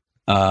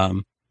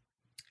 And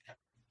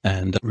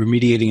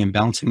remediating and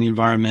balancing the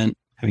environment,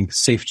 having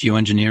safe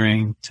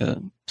geoengineering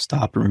to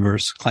stop and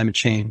reverse climate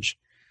change.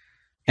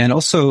 And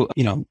also,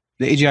 the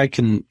AGI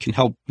can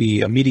help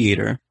be a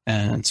mediator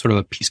and sort of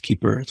a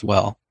peacekeeper as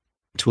well,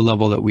 to a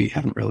level that we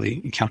haven't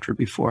really encountered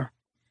before.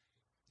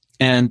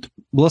 And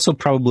we'll also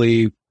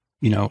probably,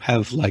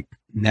 have like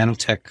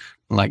nanotech,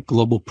 like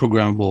global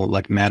programmable,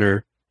 like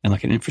matter and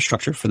like an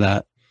infrastructure for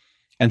that.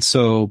 And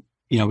so,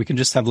 we can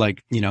just have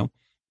like,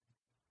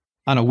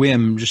 on a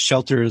whim, just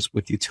shelters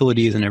with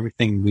utilities and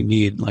everything we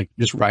need, like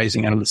just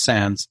rising out of the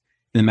sands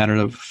in a matter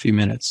of a few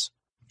minutes.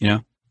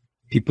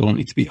 People don't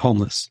need to be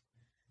homeless.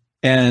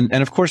 And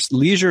of course,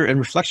 leisure and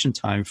reflection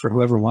time for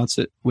whoever wants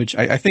it, which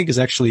I think is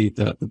actually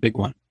the big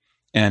one.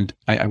 And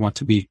I want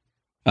to be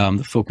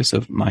the focus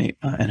of my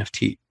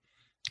NFT.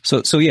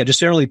 So yeah, just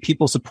generally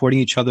people supporting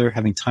each other,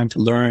 having time to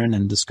learn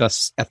and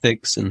discuss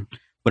ethics and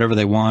whatever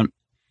they want.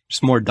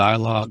 Just more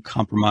dialogue,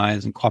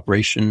 compromise, and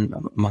cooperation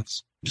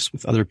amongst just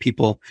with other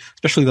people,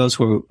 especially those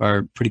who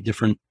are pretty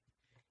different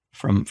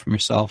from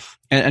yourself.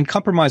 And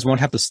compromise won't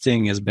have to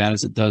sting as bad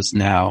as it does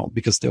now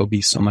because there will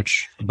be so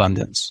much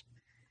abundance.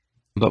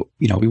 But,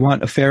 we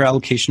want a fair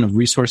allocation of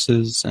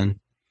resources, and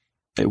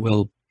it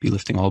will be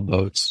lifting all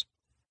boats.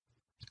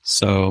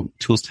 So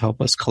tools to help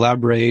us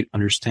collaborate,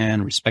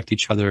 understand, respect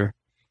each other,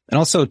 and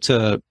also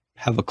to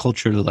have a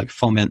culture to like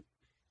foment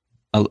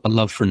a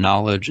love for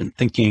knowledge and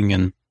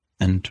thinking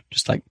and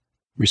just like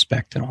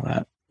respect and all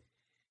that.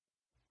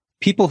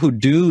 People who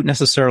do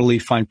necessarily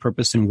find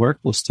purpose in work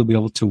will still be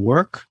able to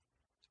work,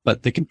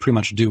 but they can pretty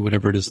much do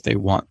whatever it is they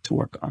want to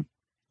work on.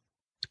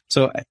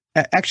 So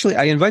actually,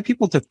 I invite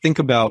people to think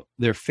about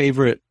their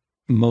favorite,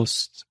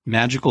 most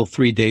magical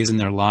 3 days in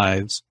their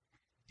lives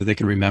that they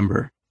can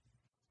remember.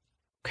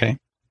 Okay.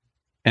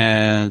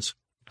 And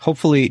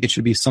hopefully it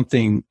should be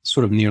something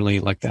sort of nearly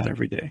like that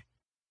every day.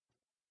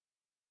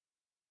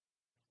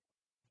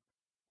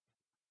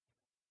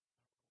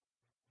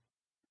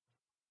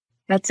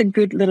 That's a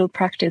good little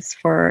practice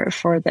for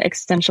the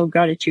existential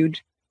gratitude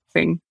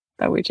thing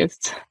that we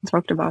just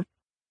talked about.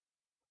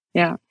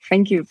 Yeah,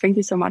 thank you. Thank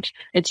you so much.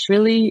 It's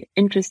really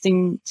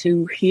interesting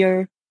to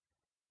hear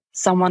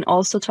someone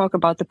also talk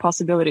about the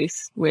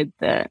possibilities with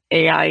the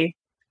AI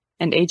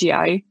and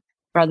AGI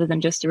rather than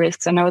just the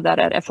risks. I know that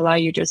at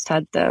FLI, you just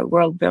had the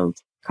World Build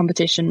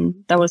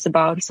competition that was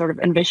about sort of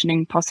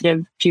envisioning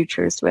positive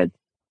futures with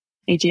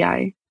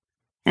AGI.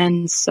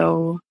 And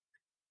so,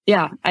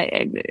 yeah,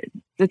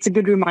 it's a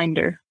good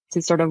reminder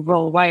to sort of,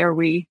 well, why are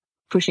we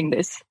pushing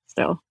this?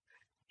 So,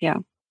 yeah.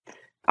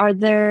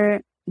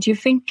 Do you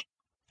think,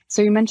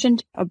 so you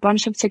mentioned a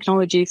bunch of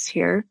technologies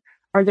here.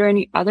 Are there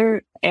any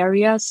other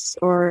areas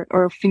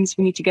or things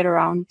we need to get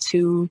around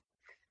to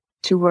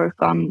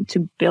work on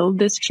to build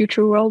this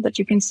future world that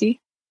you can see?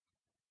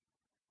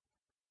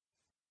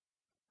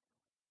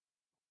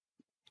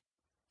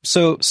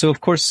 So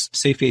of course,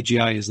 safe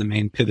AGI is the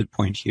main pivot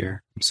point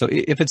here. So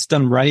if it's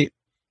done right,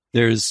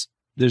 there's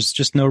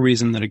just no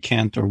reason that it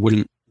can't or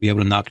wouldn't be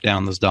able to knock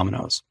down those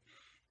dominoes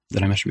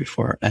that I mentioned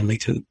before and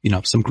lead to,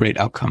 some great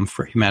outcome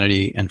for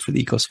humanity and for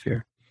the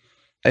ecosphere.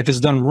 If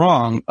it's done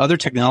wrong, other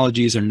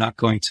technologies are not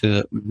going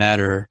to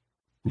matter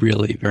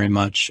really very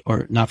much,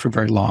 or not for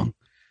very long,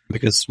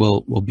 because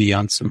we'll be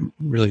on some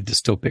really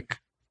dystopic,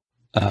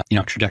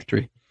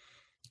 trajectory.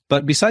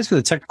 But besides for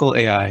the technical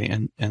AI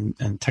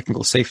and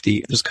technical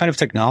safety, there's kind of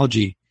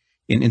technology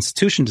in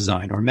institution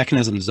design or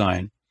mechanism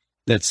design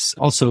that's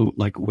also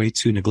like way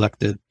too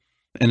neglected,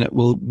 and it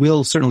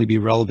will certainly be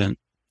relevant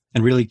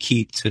and really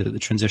key to the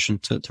transition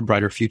to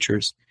brighter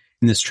futures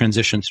in this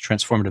transition to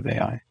transformative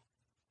AI.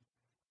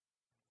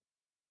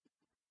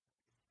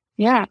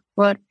 Yeah.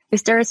 But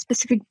is there a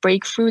specific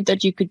breakthrough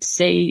that you could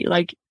say,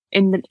 like,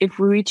 if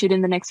we reach it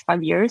in the next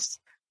 5 years,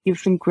 you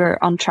think we're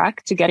on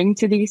track to getting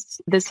to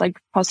this like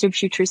positive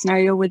future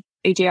scenario with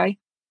AGI?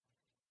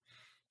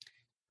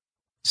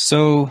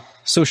 So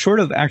short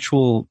of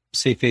actual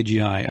safe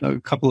AGI, a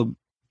couple of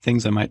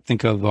things I might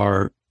think of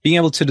are being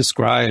able to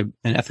describe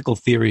an ethical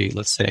theory,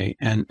 let's say,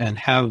 and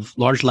have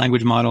large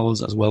language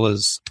models as well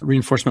as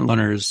reinforcement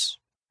learners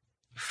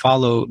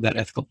follow that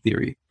ethical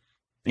theory,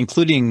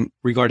 including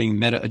regarding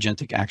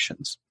meta-agentic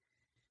actions.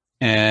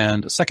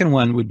 And a second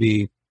one would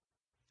be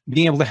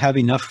being able to have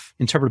enough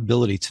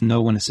interpretability to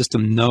know when a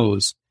system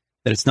knows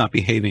that it's not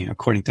behaving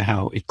according to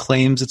how it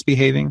claims it's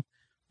behaving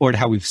or to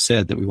how we've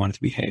said that we want it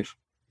to behave.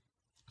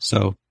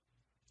 So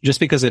just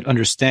because it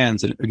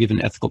understands a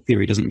given ethical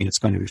theory doesn't mean it's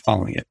going to be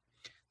following it.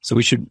 So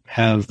we should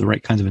have the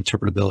right kinds of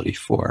interpretability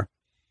for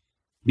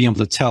being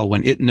able to tell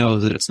when it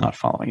knows that it's not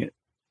following it.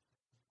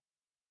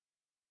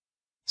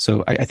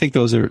 So I think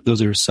those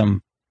are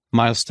some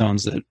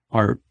milestones that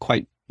are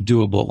quite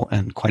doable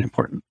and quite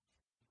important.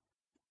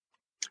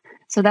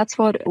 So that's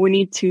what we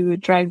need to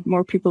drive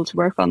more people to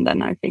work on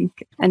then, I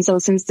think. And so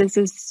since this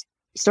is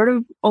sort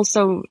of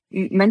also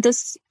meant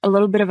as a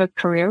little bit of a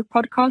career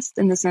podcast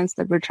in the sense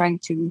that we're trying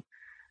to,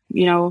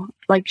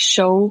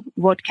 show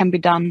what can be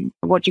done,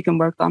 what you can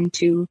work on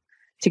to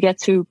get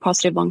to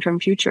positive long-term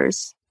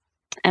futures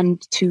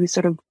and to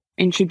sort of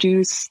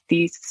introduce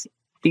these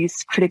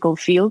critical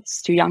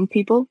fields to young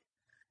people.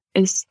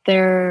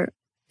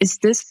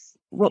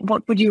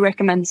 What would you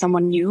recommend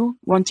someone new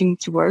wanting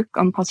to work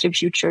on positive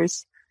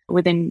futures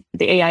within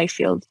the AI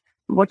field?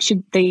 What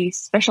should they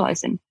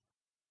specialize in?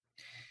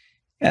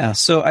 Yeah,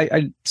 so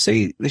I'd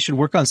say they should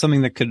work on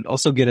something that could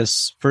also get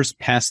us first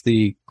past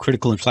the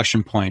critical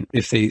inflection point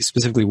if they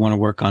specifically want to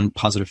work on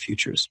positive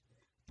futures.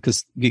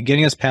 Because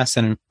getting us past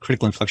that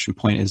critical inflection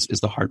point is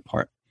the hard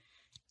part.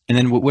 And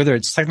then whether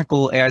it's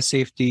technical AI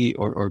safety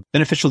or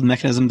beneficial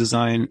mechanism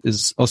design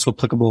is also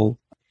applicable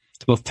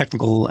to both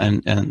technical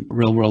and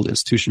real-world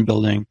institution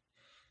building.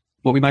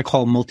 What we might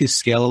call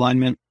multi-scale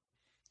alignment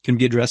can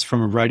be addressed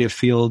from a variety of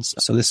fields.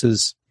 So this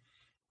is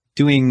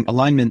doing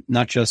alignment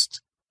not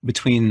just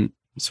between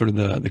sort of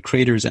the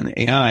creators and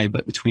the AI,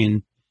 but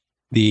between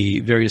the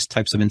various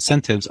types of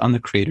incentives on the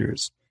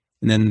creators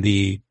and then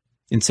the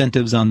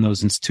incentives on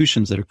those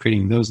institutions that are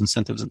creating those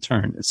incentives in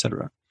turn, et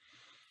cetera.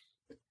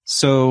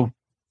 So,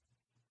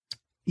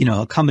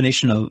 a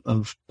combination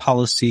of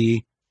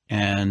policy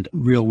and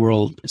real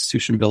world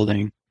institution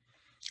building.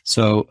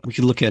 So we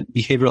could look at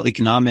behavioral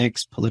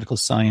economics, political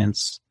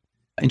science,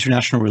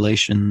 international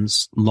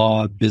relations,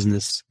 law,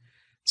 business,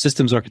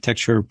 systems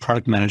architecture,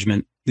 product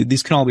management.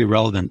 These can all be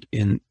relevant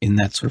in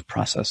that sort of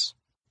process.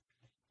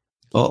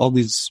 All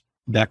these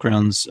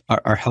backgrounds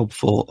are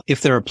helpful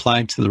if they're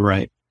applied to the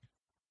right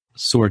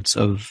sorts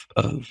of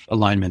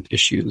alignment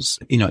issues,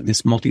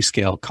 this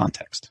multi-scale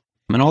context.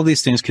 And all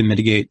these things can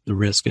mitigate the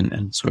risk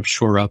and sort of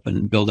shore up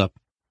and build up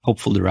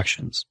hopeful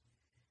directions.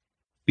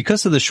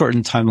 Because of the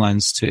shortened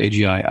timelines to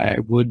AGI, I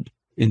would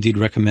indeed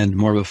recommend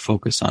more of a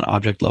focus on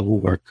object level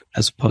work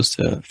as opposed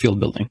to field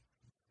building.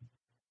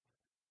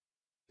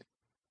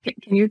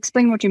 Can you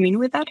explain what you mean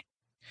with that?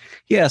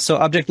 Yeah, so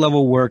object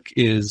level work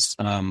is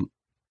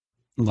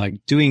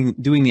like doing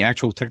the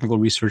actual technical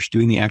research,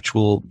 doing the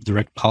actual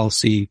direct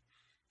policy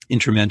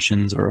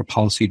interventions or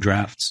policy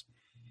drafts,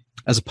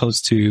 as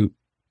opposed to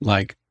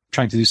like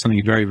trying to do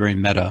something very, very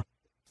meta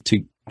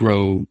to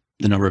grow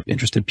the number of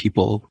interested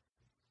people.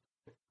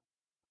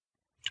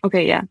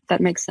 Okay, yeah,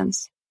 that makes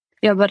sense.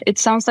 Yeah, but it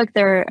sounds like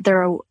there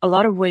are a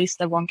lot of ways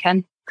that one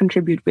can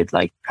contribute with,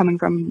 like coming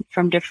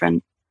from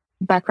different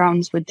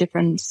backgrounds with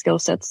different skill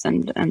sets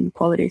and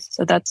qualities.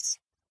 So that's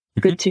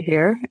good to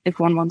hear if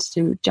one wants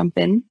to jump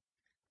in.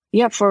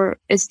 Yeah,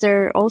 is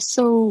there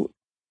also,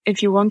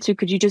 if you want to,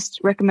 could you just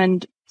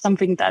recommend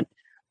something that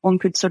one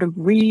could sort of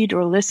read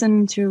or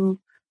listen to,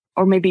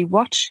 or maybe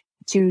watch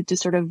to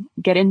sort of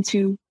get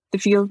into the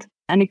field?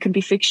 And it could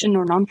be fiction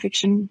or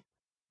nonfiction.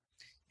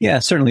 Yeah,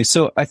 certainly.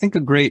 So I think a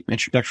great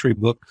introductory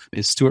book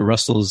is Stuart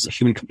Russell's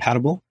Human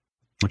Compatible,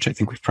 which I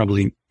think we've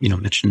probably,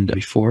 mentioned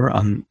before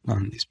on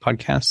these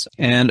podcasts.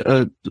 And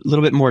a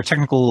little bit more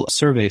technical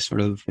survey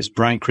sort of is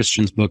Brian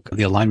Christian's book,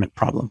 The Alignment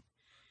Problem,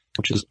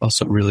 which is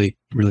also really,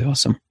 really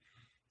awesome.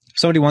 If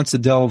somebody wants to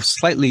delve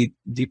slightly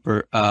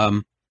deeper,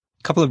 a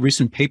couple of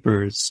recent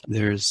papers.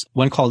 There's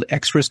one called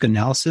X-Risk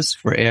Analysis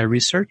for AI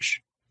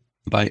Research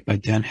by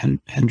Dan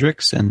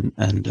Hendricks and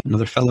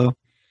another fellow.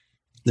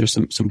 There's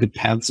some good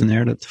paths in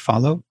there to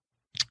follow.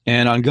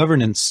 And on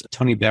governance,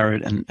 Tony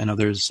Barrett and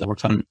others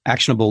worked on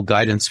actionable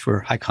guidance for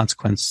high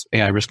consequence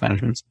AI risk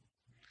management.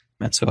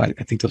 And so I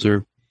think those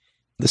are,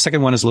 the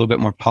second one is a little bit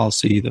more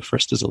policy. The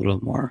first is a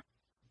little more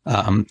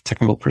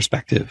technical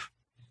perspective.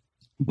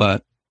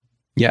 But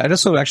yeah, I'd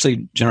also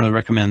actually generally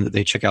recommend that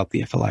they check out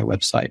the FLI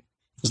website.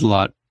 There's a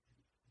lot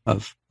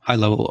of high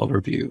level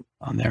overview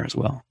on there as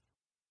well.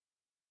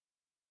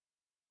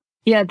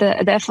 Yeah,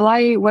 the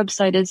FLI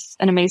website is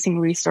an amazing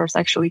resource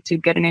actually to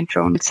get an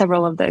intro on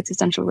several of the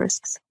existential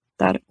risks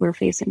that we're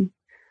facing.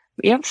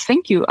 Yeah,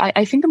 thank you.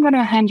 I think I'm going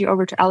to hand you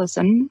over to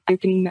Alison. You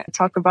can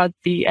talk about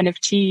the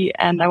NFT,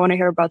 and I want to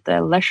hear about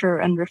the leisure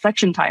and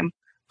reflection time,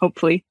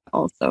 hopefully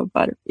also.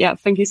 But yeah,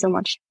 thank you so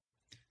much.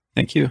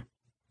 Thank you.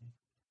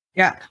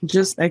 Yeah,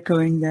 just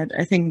echoing that.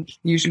 I think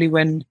usually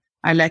when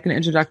I like an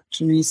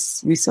introductory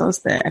resource,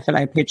 the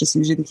FLI page is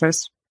usually the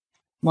first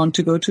one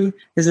to go to.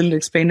 There's a little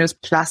explainers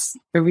plus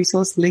a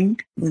resource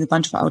link with a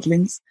bunch of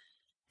outlinks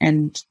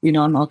and,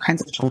 on all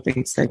kinds of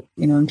topics, like,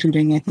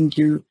 including, I think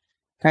you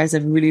guys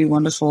have a really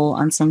wonderful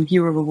unsung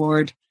hero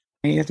award.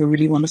 You have a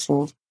really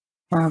wonderful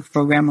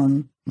program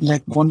on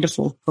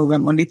lethal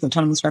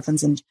autonomous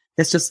weapons. And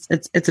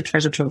it's a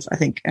treasure trove, I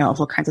think, of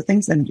all kinds of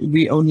things. And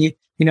we only,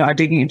 are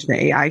digging into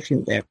the AI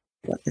field there.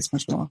 But there's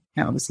much more,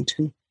 obviously,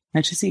 to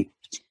see.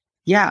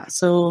 Yeah.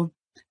 So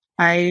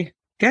I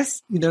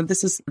guess,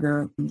 this is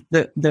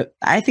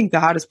I think the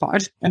hardest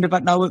part. And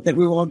about now that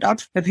we warmed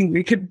up, I think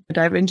we could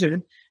dive into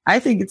it. I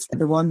think it's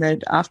the one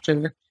that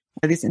after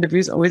these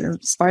interviews always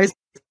inspires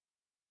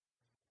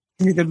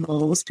me the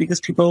most,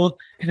 because people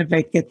kind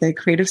of get their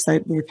creative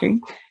side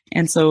working.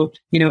 And so,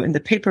 in the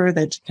paper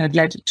that had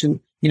led to,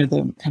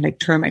 the kind of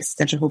term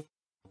existential hope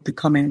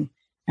becoming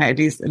at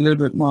least a little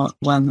bit more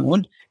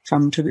well-known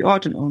from Toby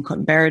Ord and Owen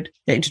Cotton Barrett,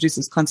 they introduced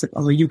this concept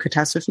of a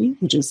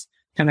eucatastrophe, which is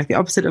kind of like the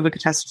opposite of a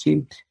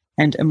catastrophe.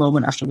 And a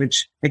moment after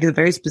which, like a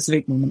very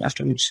specific moment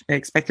after which the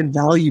expected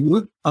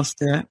value of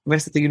the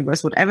rest of the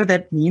universe, whatever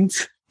that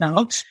means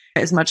now,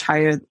 is much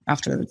higher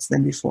afterwards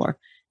than before.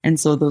 And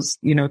so those,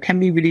 can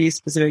be really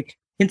specific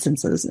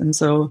instances. And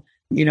so,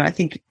 I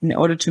think in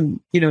order to,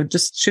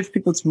 just shift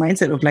people's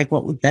mindset of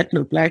what would that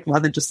look like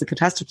rather than just a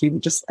catastrophe,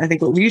 I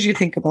think what we usually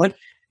think about,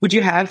 would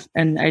you have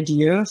an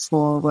idea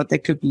for what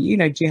that could be?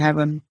 Do you have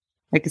a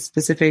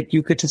specific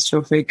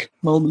eucatastrophic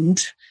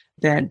moment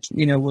that,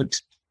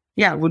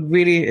 would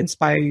really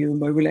inspire you,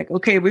 where we're like,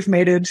 okay, we've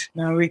made it.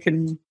 Now we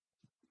can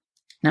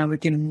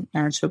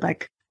show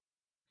back.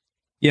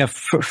 Yeah.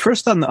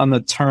 First on the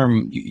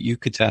term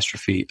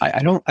eucatastrophe, I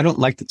don't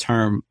like the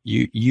term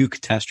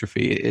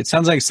eucatastrophe. It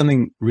sounds like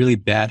something really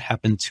bad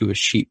happened to a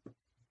sheep.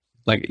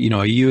 Like,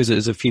 a ewe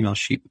is a female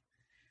sheep.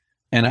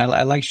 And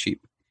I like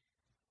sheep.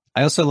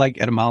 I also like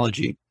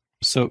etymology.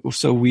 So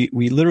we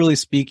literally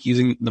speak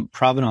using the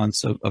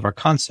provenance of our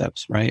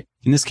concepts, right?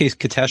 In this case,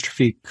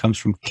 catastrophe comes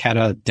from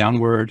kata,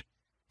 downward,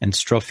 and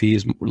strophe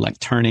is like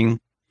turning.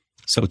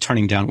 So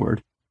turning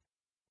downward.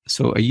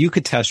 So a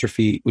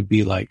eucatastrophe would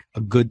be like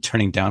a good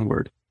turning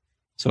downward.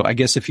 So I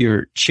guess if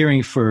you're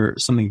cheering for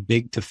something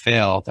big to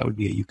fail, that would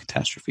be a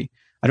eucatastrophe.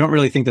 I don't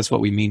really think that's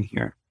what we mean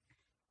here.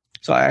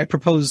 So I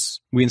propose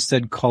we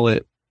instead call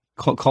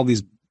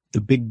these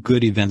the big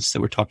good events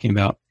that we're talking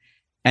about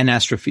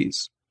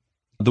anastrophes.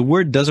 The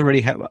word does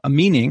already have a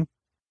meaning.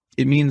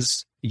 It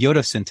means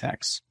Yoda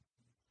syntax,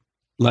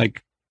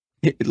 like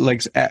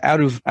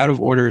out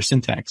of order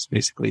syntax,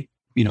 basically.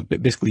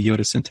 Basically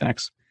Yoda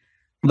syntax.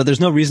 But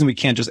there's no reason we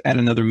can't just add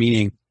another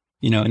meaning,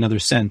 another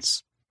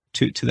sense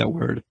to that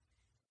word.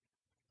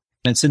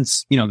 And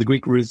since the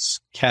Greek roots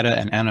kata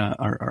and ana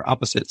are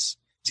opposites,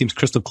 it seems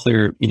crystal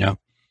clear.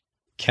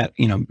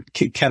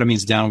 Kata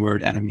means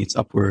downward, ana means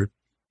upward.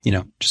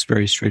 Just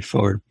very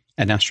straightforward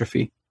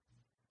anastrophe.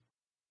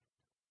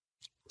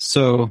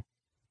 So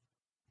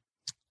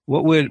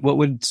what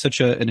would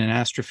such an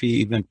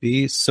anastrophe event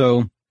be?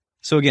 So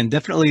again,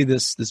 definitely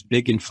this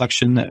big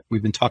inflection that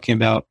we've been talking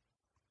about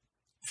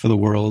for the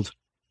world.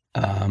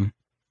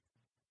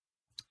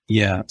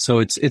 So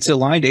it's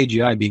aligned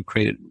AGI being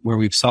created, where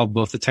we've solved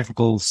both the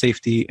technical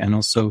safety and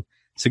also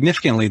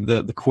significantly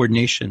the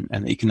coordination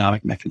and the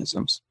economic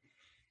mechanisms.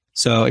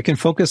 So it can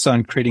focus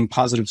on creating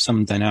positive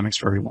sum dynamics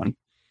for everyone,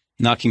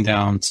 knocking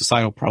down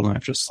societal problem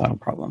after societal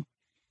problem.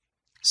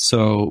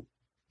 So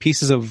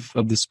pieces of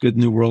this good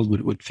new world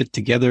would fit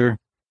together.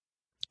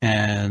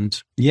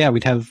 And yeah,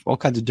 we'd have all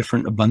kinds of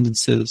different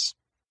abundances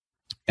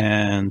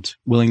and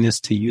willingness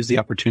to use the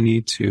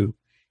opportunity to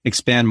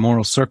expand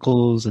moral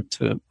circles and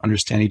to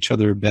understand each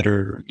other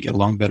better, get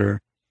along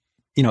better.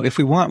 If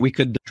we want, we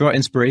could draw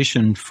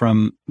inspiration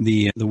from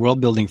the world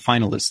building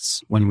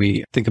finalists when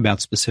we think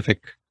about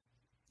specific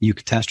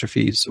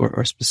catastrophes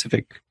or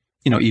specific,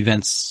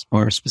 events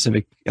or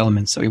specific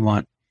elements that we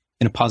want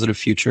in a positive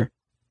future.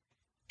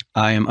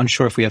 I am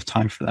unsure if we have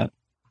time for that,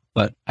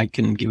 but I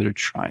can give it a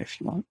try if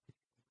you want.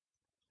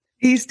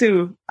 Please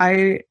do.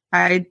 I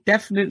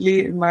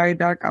definitely in my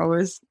dark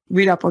hours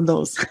read up on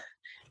those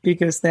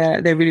because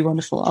they're really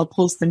wonderful. I'll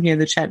post them here in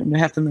the chat and we'll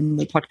have them in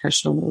the podcast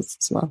show notes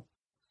as well.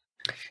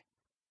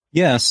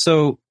 Yeah.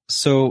 So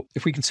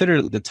if we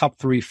consider the top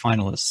 3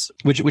 finalists,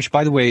 which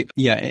by the way,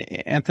 yeah,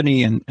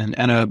 Anthony and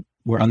Anna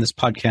were on this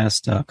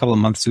podcast a couple of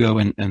months ago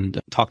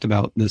and talked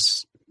about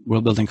this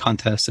world building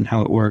contest and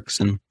how it works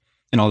and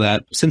all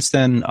that. Since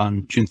then,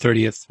 on June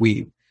 30th,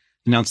 we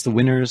announced the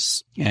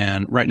winners.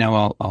 And right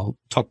now I'll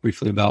talk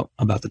briefly about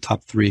the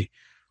top 3,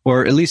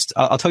 or at least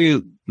I'll tell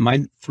you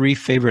my 3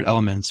 favorite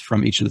elements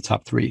from each of the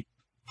top 3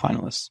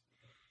 finalists.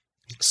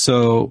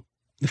 So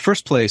the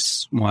first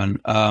place one,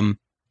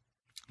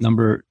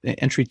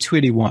 entry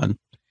 281.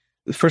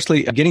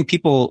 Firstly, getting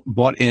people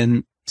bought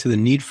in to the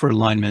need for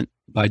alignment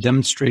by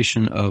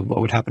demonstration of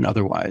what would happen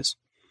otherwise.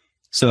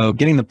 So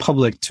getting the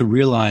public to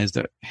realize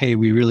that, hey,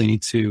 we really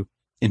need to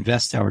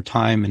invest our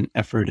time and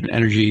effort and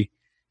energy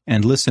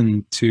and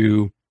listen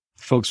to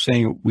folks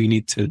saying we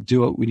need to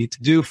do what we need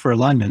to do for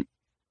alignment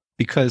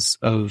because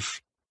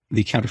of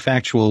the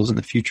counterfactuals and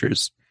the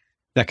futures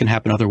that can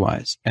happen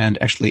otherwise,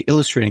 and actually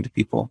illustrating to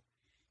people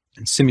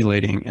and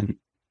simulating and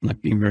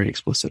being very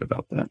explicit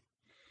about that.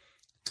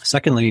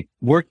 Secondly,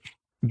 work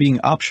being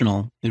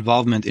optional,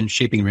 involvement in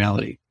shaping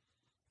reality.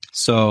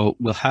 So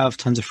we'll have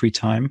tons of free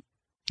time,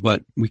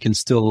 but we can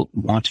still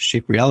want to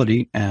shape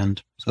reality.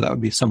 And so that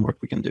would be some work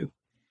we can do.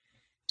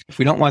 If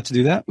we don't want to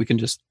do that, we can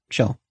just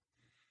chill.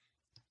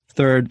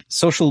 Third,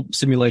 social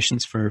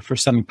simulations for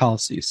setting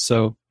policies.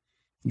 So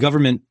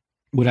government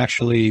would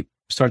actually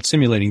start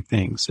simulating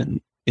things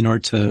and in order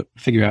to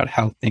figure out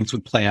how things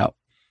would play out,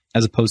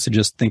 as opposed to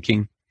just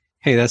thinking,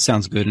 hey, that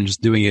sounds good, and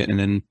just doing it and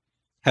then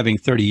having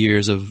 30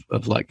 years of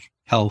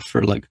hell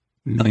for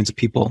millions of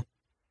people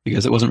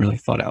because it wasn't really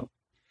thought out.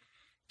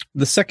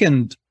 The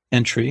second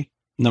entry,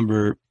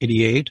 number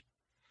 88,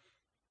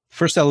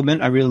 first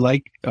element I really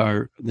like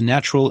are the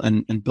natural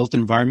and built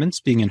environments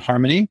being in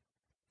harmony.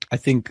 I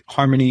think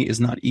harmony is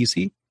not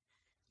easy,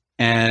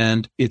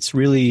 and it's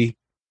really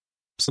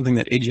something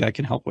that AGI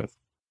can help with.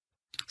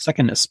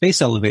 Second, a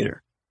space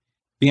elevator,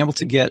 being able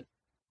to get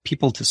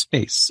people to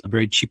space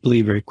very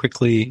cheaply, very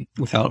quickly,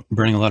 without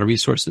burning a lot of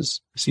resources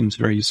seems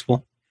very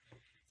useful.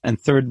 And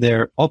third,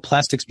 all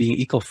plastics being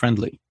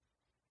eco-friendly.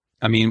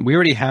 I mean, we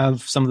already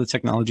have some of the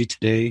technology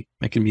today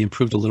that can be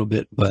improved a little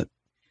bit, but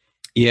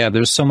yeah,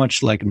 there's so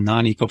much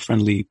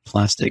non-eco-friendly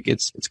plastic.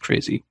 It's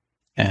crazy,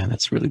 and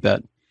that's really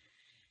bad.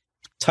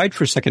 Tied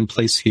for second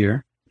place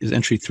here is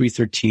entry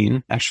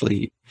 313,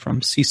 actually from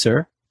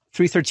CSER.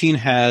 313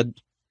 had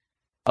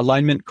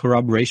alignment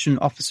corroboration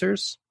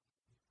officers,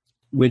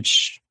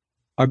 which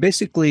are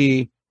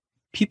basically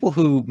people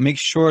who make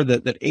sure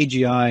that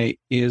AGI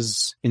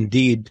is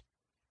indeed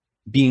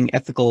being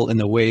ethical in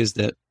the ways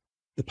that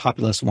the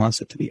populace wants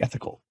it to be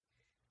ethical.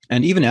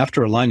 And even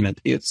after alignment,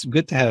 it's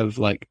good to have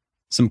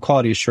some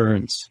quality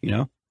assurance,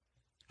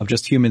 of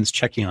just humans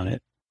checking on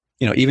it,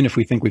 even if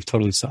we think we've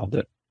totally solved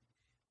it.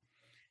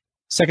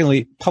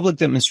 Secondly, public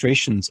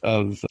demonstrations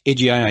of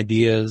AGI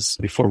ideas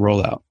before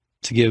rollout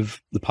to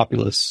give the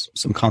populace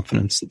some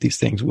confidence that these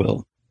things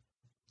will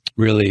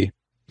really,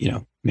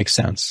 make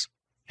sense,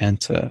 and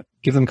to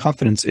give them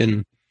confidence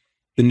in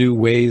the new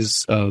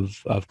ways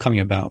of coming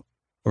about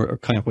or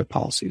coming up with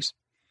policies.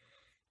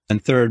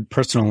 And third,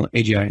 personal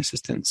AGI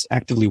assistants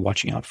actively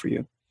watching out for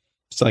you.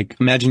 It's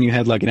imagine you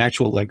had an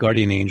actual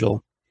guardian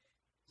angel.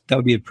 That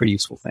would be a pretty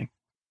useful thing.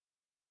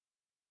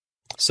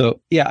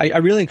 So yeah, I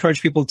really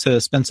encourage people to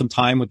spend some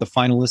time with the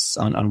finalists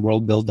on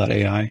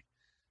worldbuild.ai.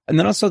 And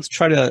then also to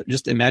try to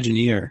just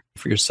imagineer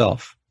for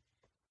yourself.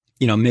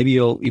 Maybe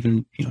you'll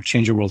even,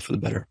 change your world for the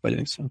better by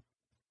doing so.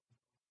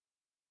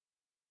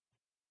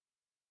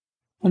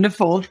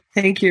 Wonderful.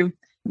 Thank you.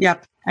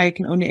 Yep. I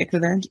can only echo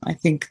that. I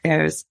think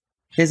there's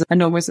an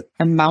enormous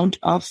amount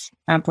of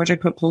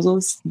project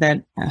proposals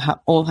that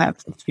all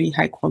have pretty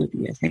high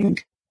quality, I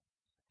think.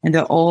 And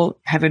they all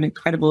have an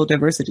incredible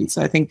diversity.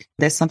 So I think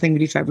there's something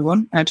really for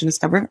everyone to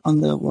discover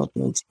on the World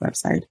Build's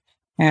website.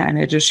 And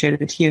I just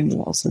shared it here, and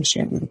we'll also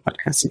share it with the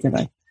podcast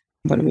together.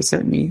 But it was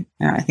certainly,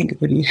 I think, a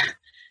pretty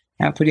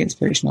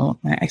inspirational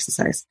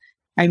exercise.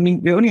 I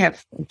mean, we only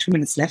have 2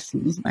 minutes left.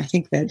 I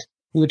think that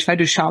we would try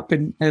to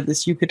sharpen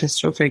this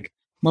eucatastrophic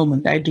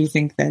moment. I do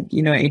think that,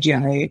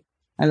 AGI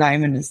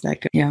alignment is a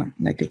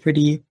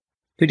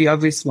pretty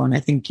obvious one. I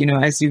think,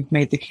 as you've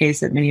made the case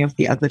that many of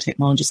the other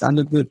technologies are a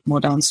little bit more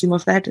downstream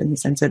of that, in the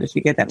sense that if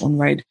we get that one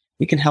right,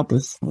 we can help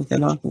with a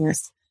lot of the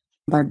rest.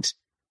 But,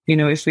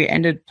 if we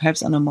ended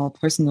perhaps on a more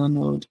personal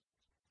note,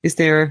 is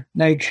there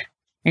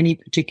any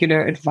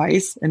particular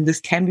advice, and this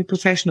can be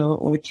professional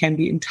or it can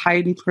be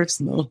entirely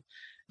personal,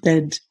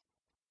 that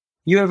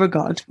you ever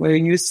got where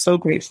you're so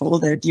grateful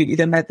that you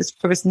either met this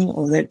person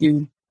or that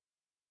you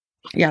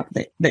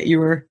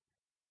were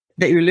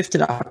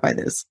lifted up by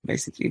this,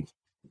 basically?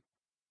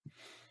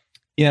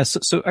 Yeah,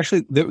 so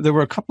actually, there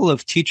were a couple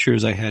of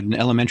teachers I had in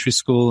elementary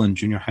school and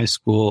junior high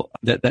school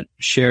that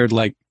shared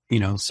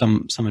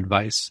some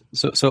advice.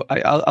 So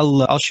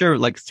I'll share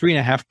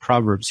 3.5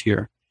 proverbs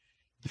here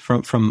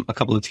from a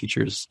couple of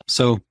teachers.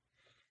 So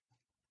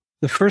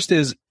the first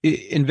is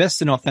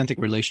invest in authentic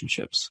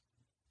relationships.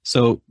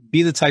 So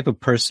be the type of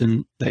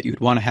person that you'd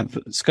want to have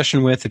a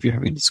discussion with if you're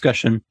having a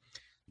discussion.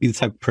 Be the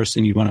type of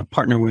person you'd want to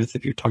partner with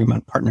if you're talking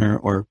about a partner,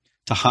 or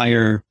to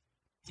hire,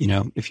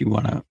 if you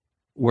want to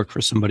work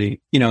for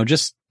somebody,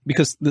 just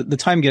because the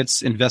time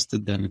gets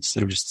invested then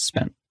instead of just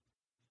spent.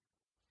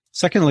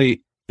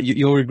 Secondly,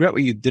 you'll regret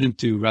what you didn't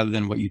do rather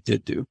than what you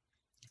did do.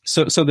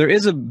 So there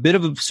is a bit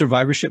of a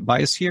survivorship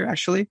bias here,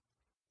 actually,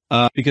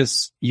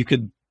 because you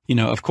could,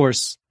 of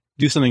course,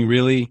 do something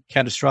really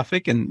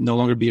catastrophic and no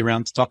longer be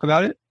around to talk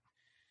about it.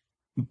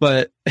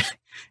 But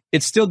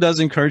it still does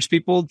encourage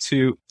people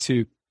to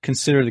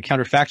consider the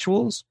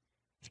counterfactuals.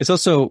 It's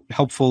also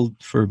helpful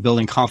for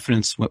building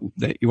confidence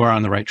that you are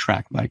on the right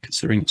track by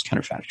considering those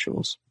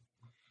counterfactuals.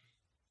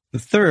 The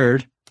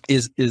third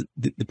is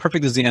the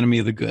perfect is the enemy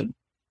of the good.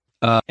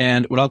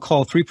 And what I'll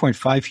call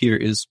 3.5 here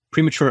is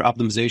premature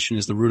optimization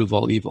is the root of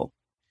all evil.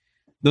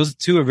 Those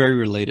two are very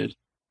related.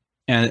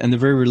 And they're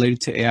very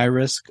related to AI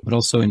risk, but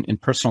also in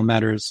personal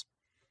matters.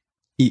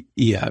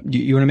 Yeah,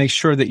 you want to make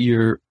sure that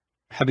you're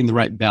having the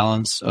right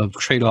balance of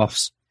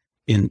trade-offs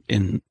in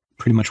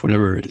pretty much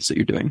whatever it is that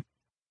you're doing.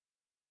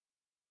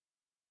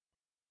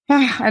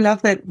 I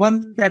love that.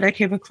 One that I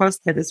came across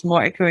that is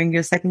more echoing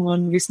your second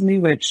one recently,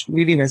 which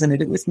really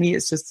resonated with me,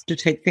 is just to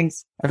take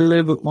things a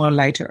little bit more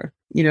lighter.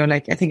 I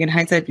think in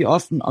hindsight, you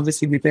often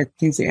obviously regret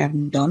things that you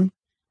haven't done,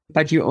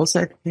 but you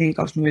also, I think,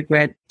 often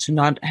regret to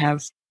not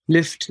have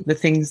lived the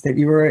things that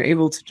you were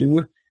able to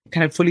do,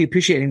 kind of fully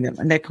appreciating them.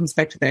 And that comes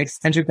back to the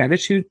existential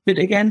gratitude bit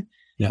again,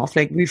 of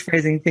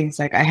rephrasing things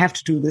like, I have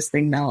to do this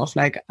thing now, of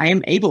I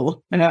am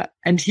able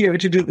and here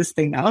to do this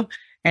thing now.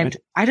 And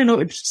I don't know,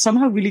 it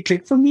somehow really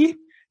clicked for me.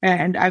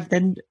 And I've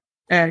then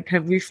kind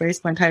of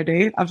rephrased my entire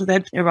day after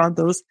that around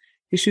those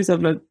issues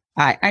of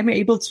I'm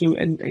able to,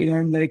 and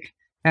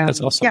that's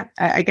awesome. Yeah,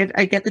 I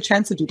get the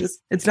chance to do this.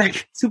 It's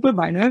super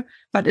minor,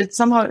 but it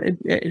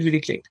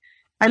really clicked.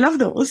 I love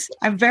those.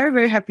 I'm very,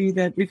 very happy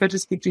that we got to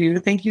speak to you.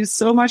 Thank you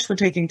so much for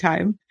taking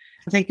time.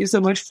 Thank you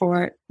so much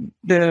for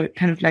the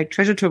kind of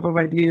treasure trove of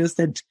ideas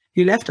that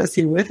you left us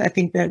here with. I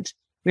think that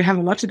we have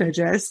a lot to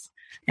digest.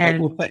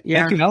 And thank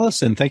you,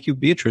 Alison. Thank you,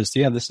 Beatrice.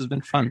 Yeah, this has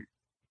been fun.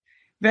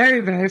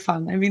 Very, very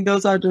fun. I mean,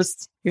 those are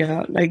just,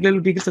 little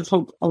beacons of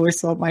hope always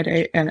throughout my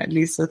day, at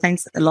least. So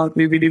thanks a lot.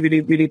 We really,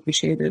 really, really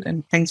appreciate it.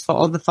 And thanks for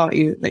all the thought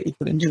that you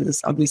put into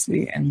this,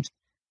 obviously. And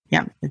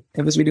yeah,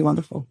 it was really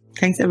wonderful.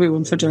 Thanks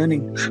everyone for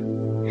joining.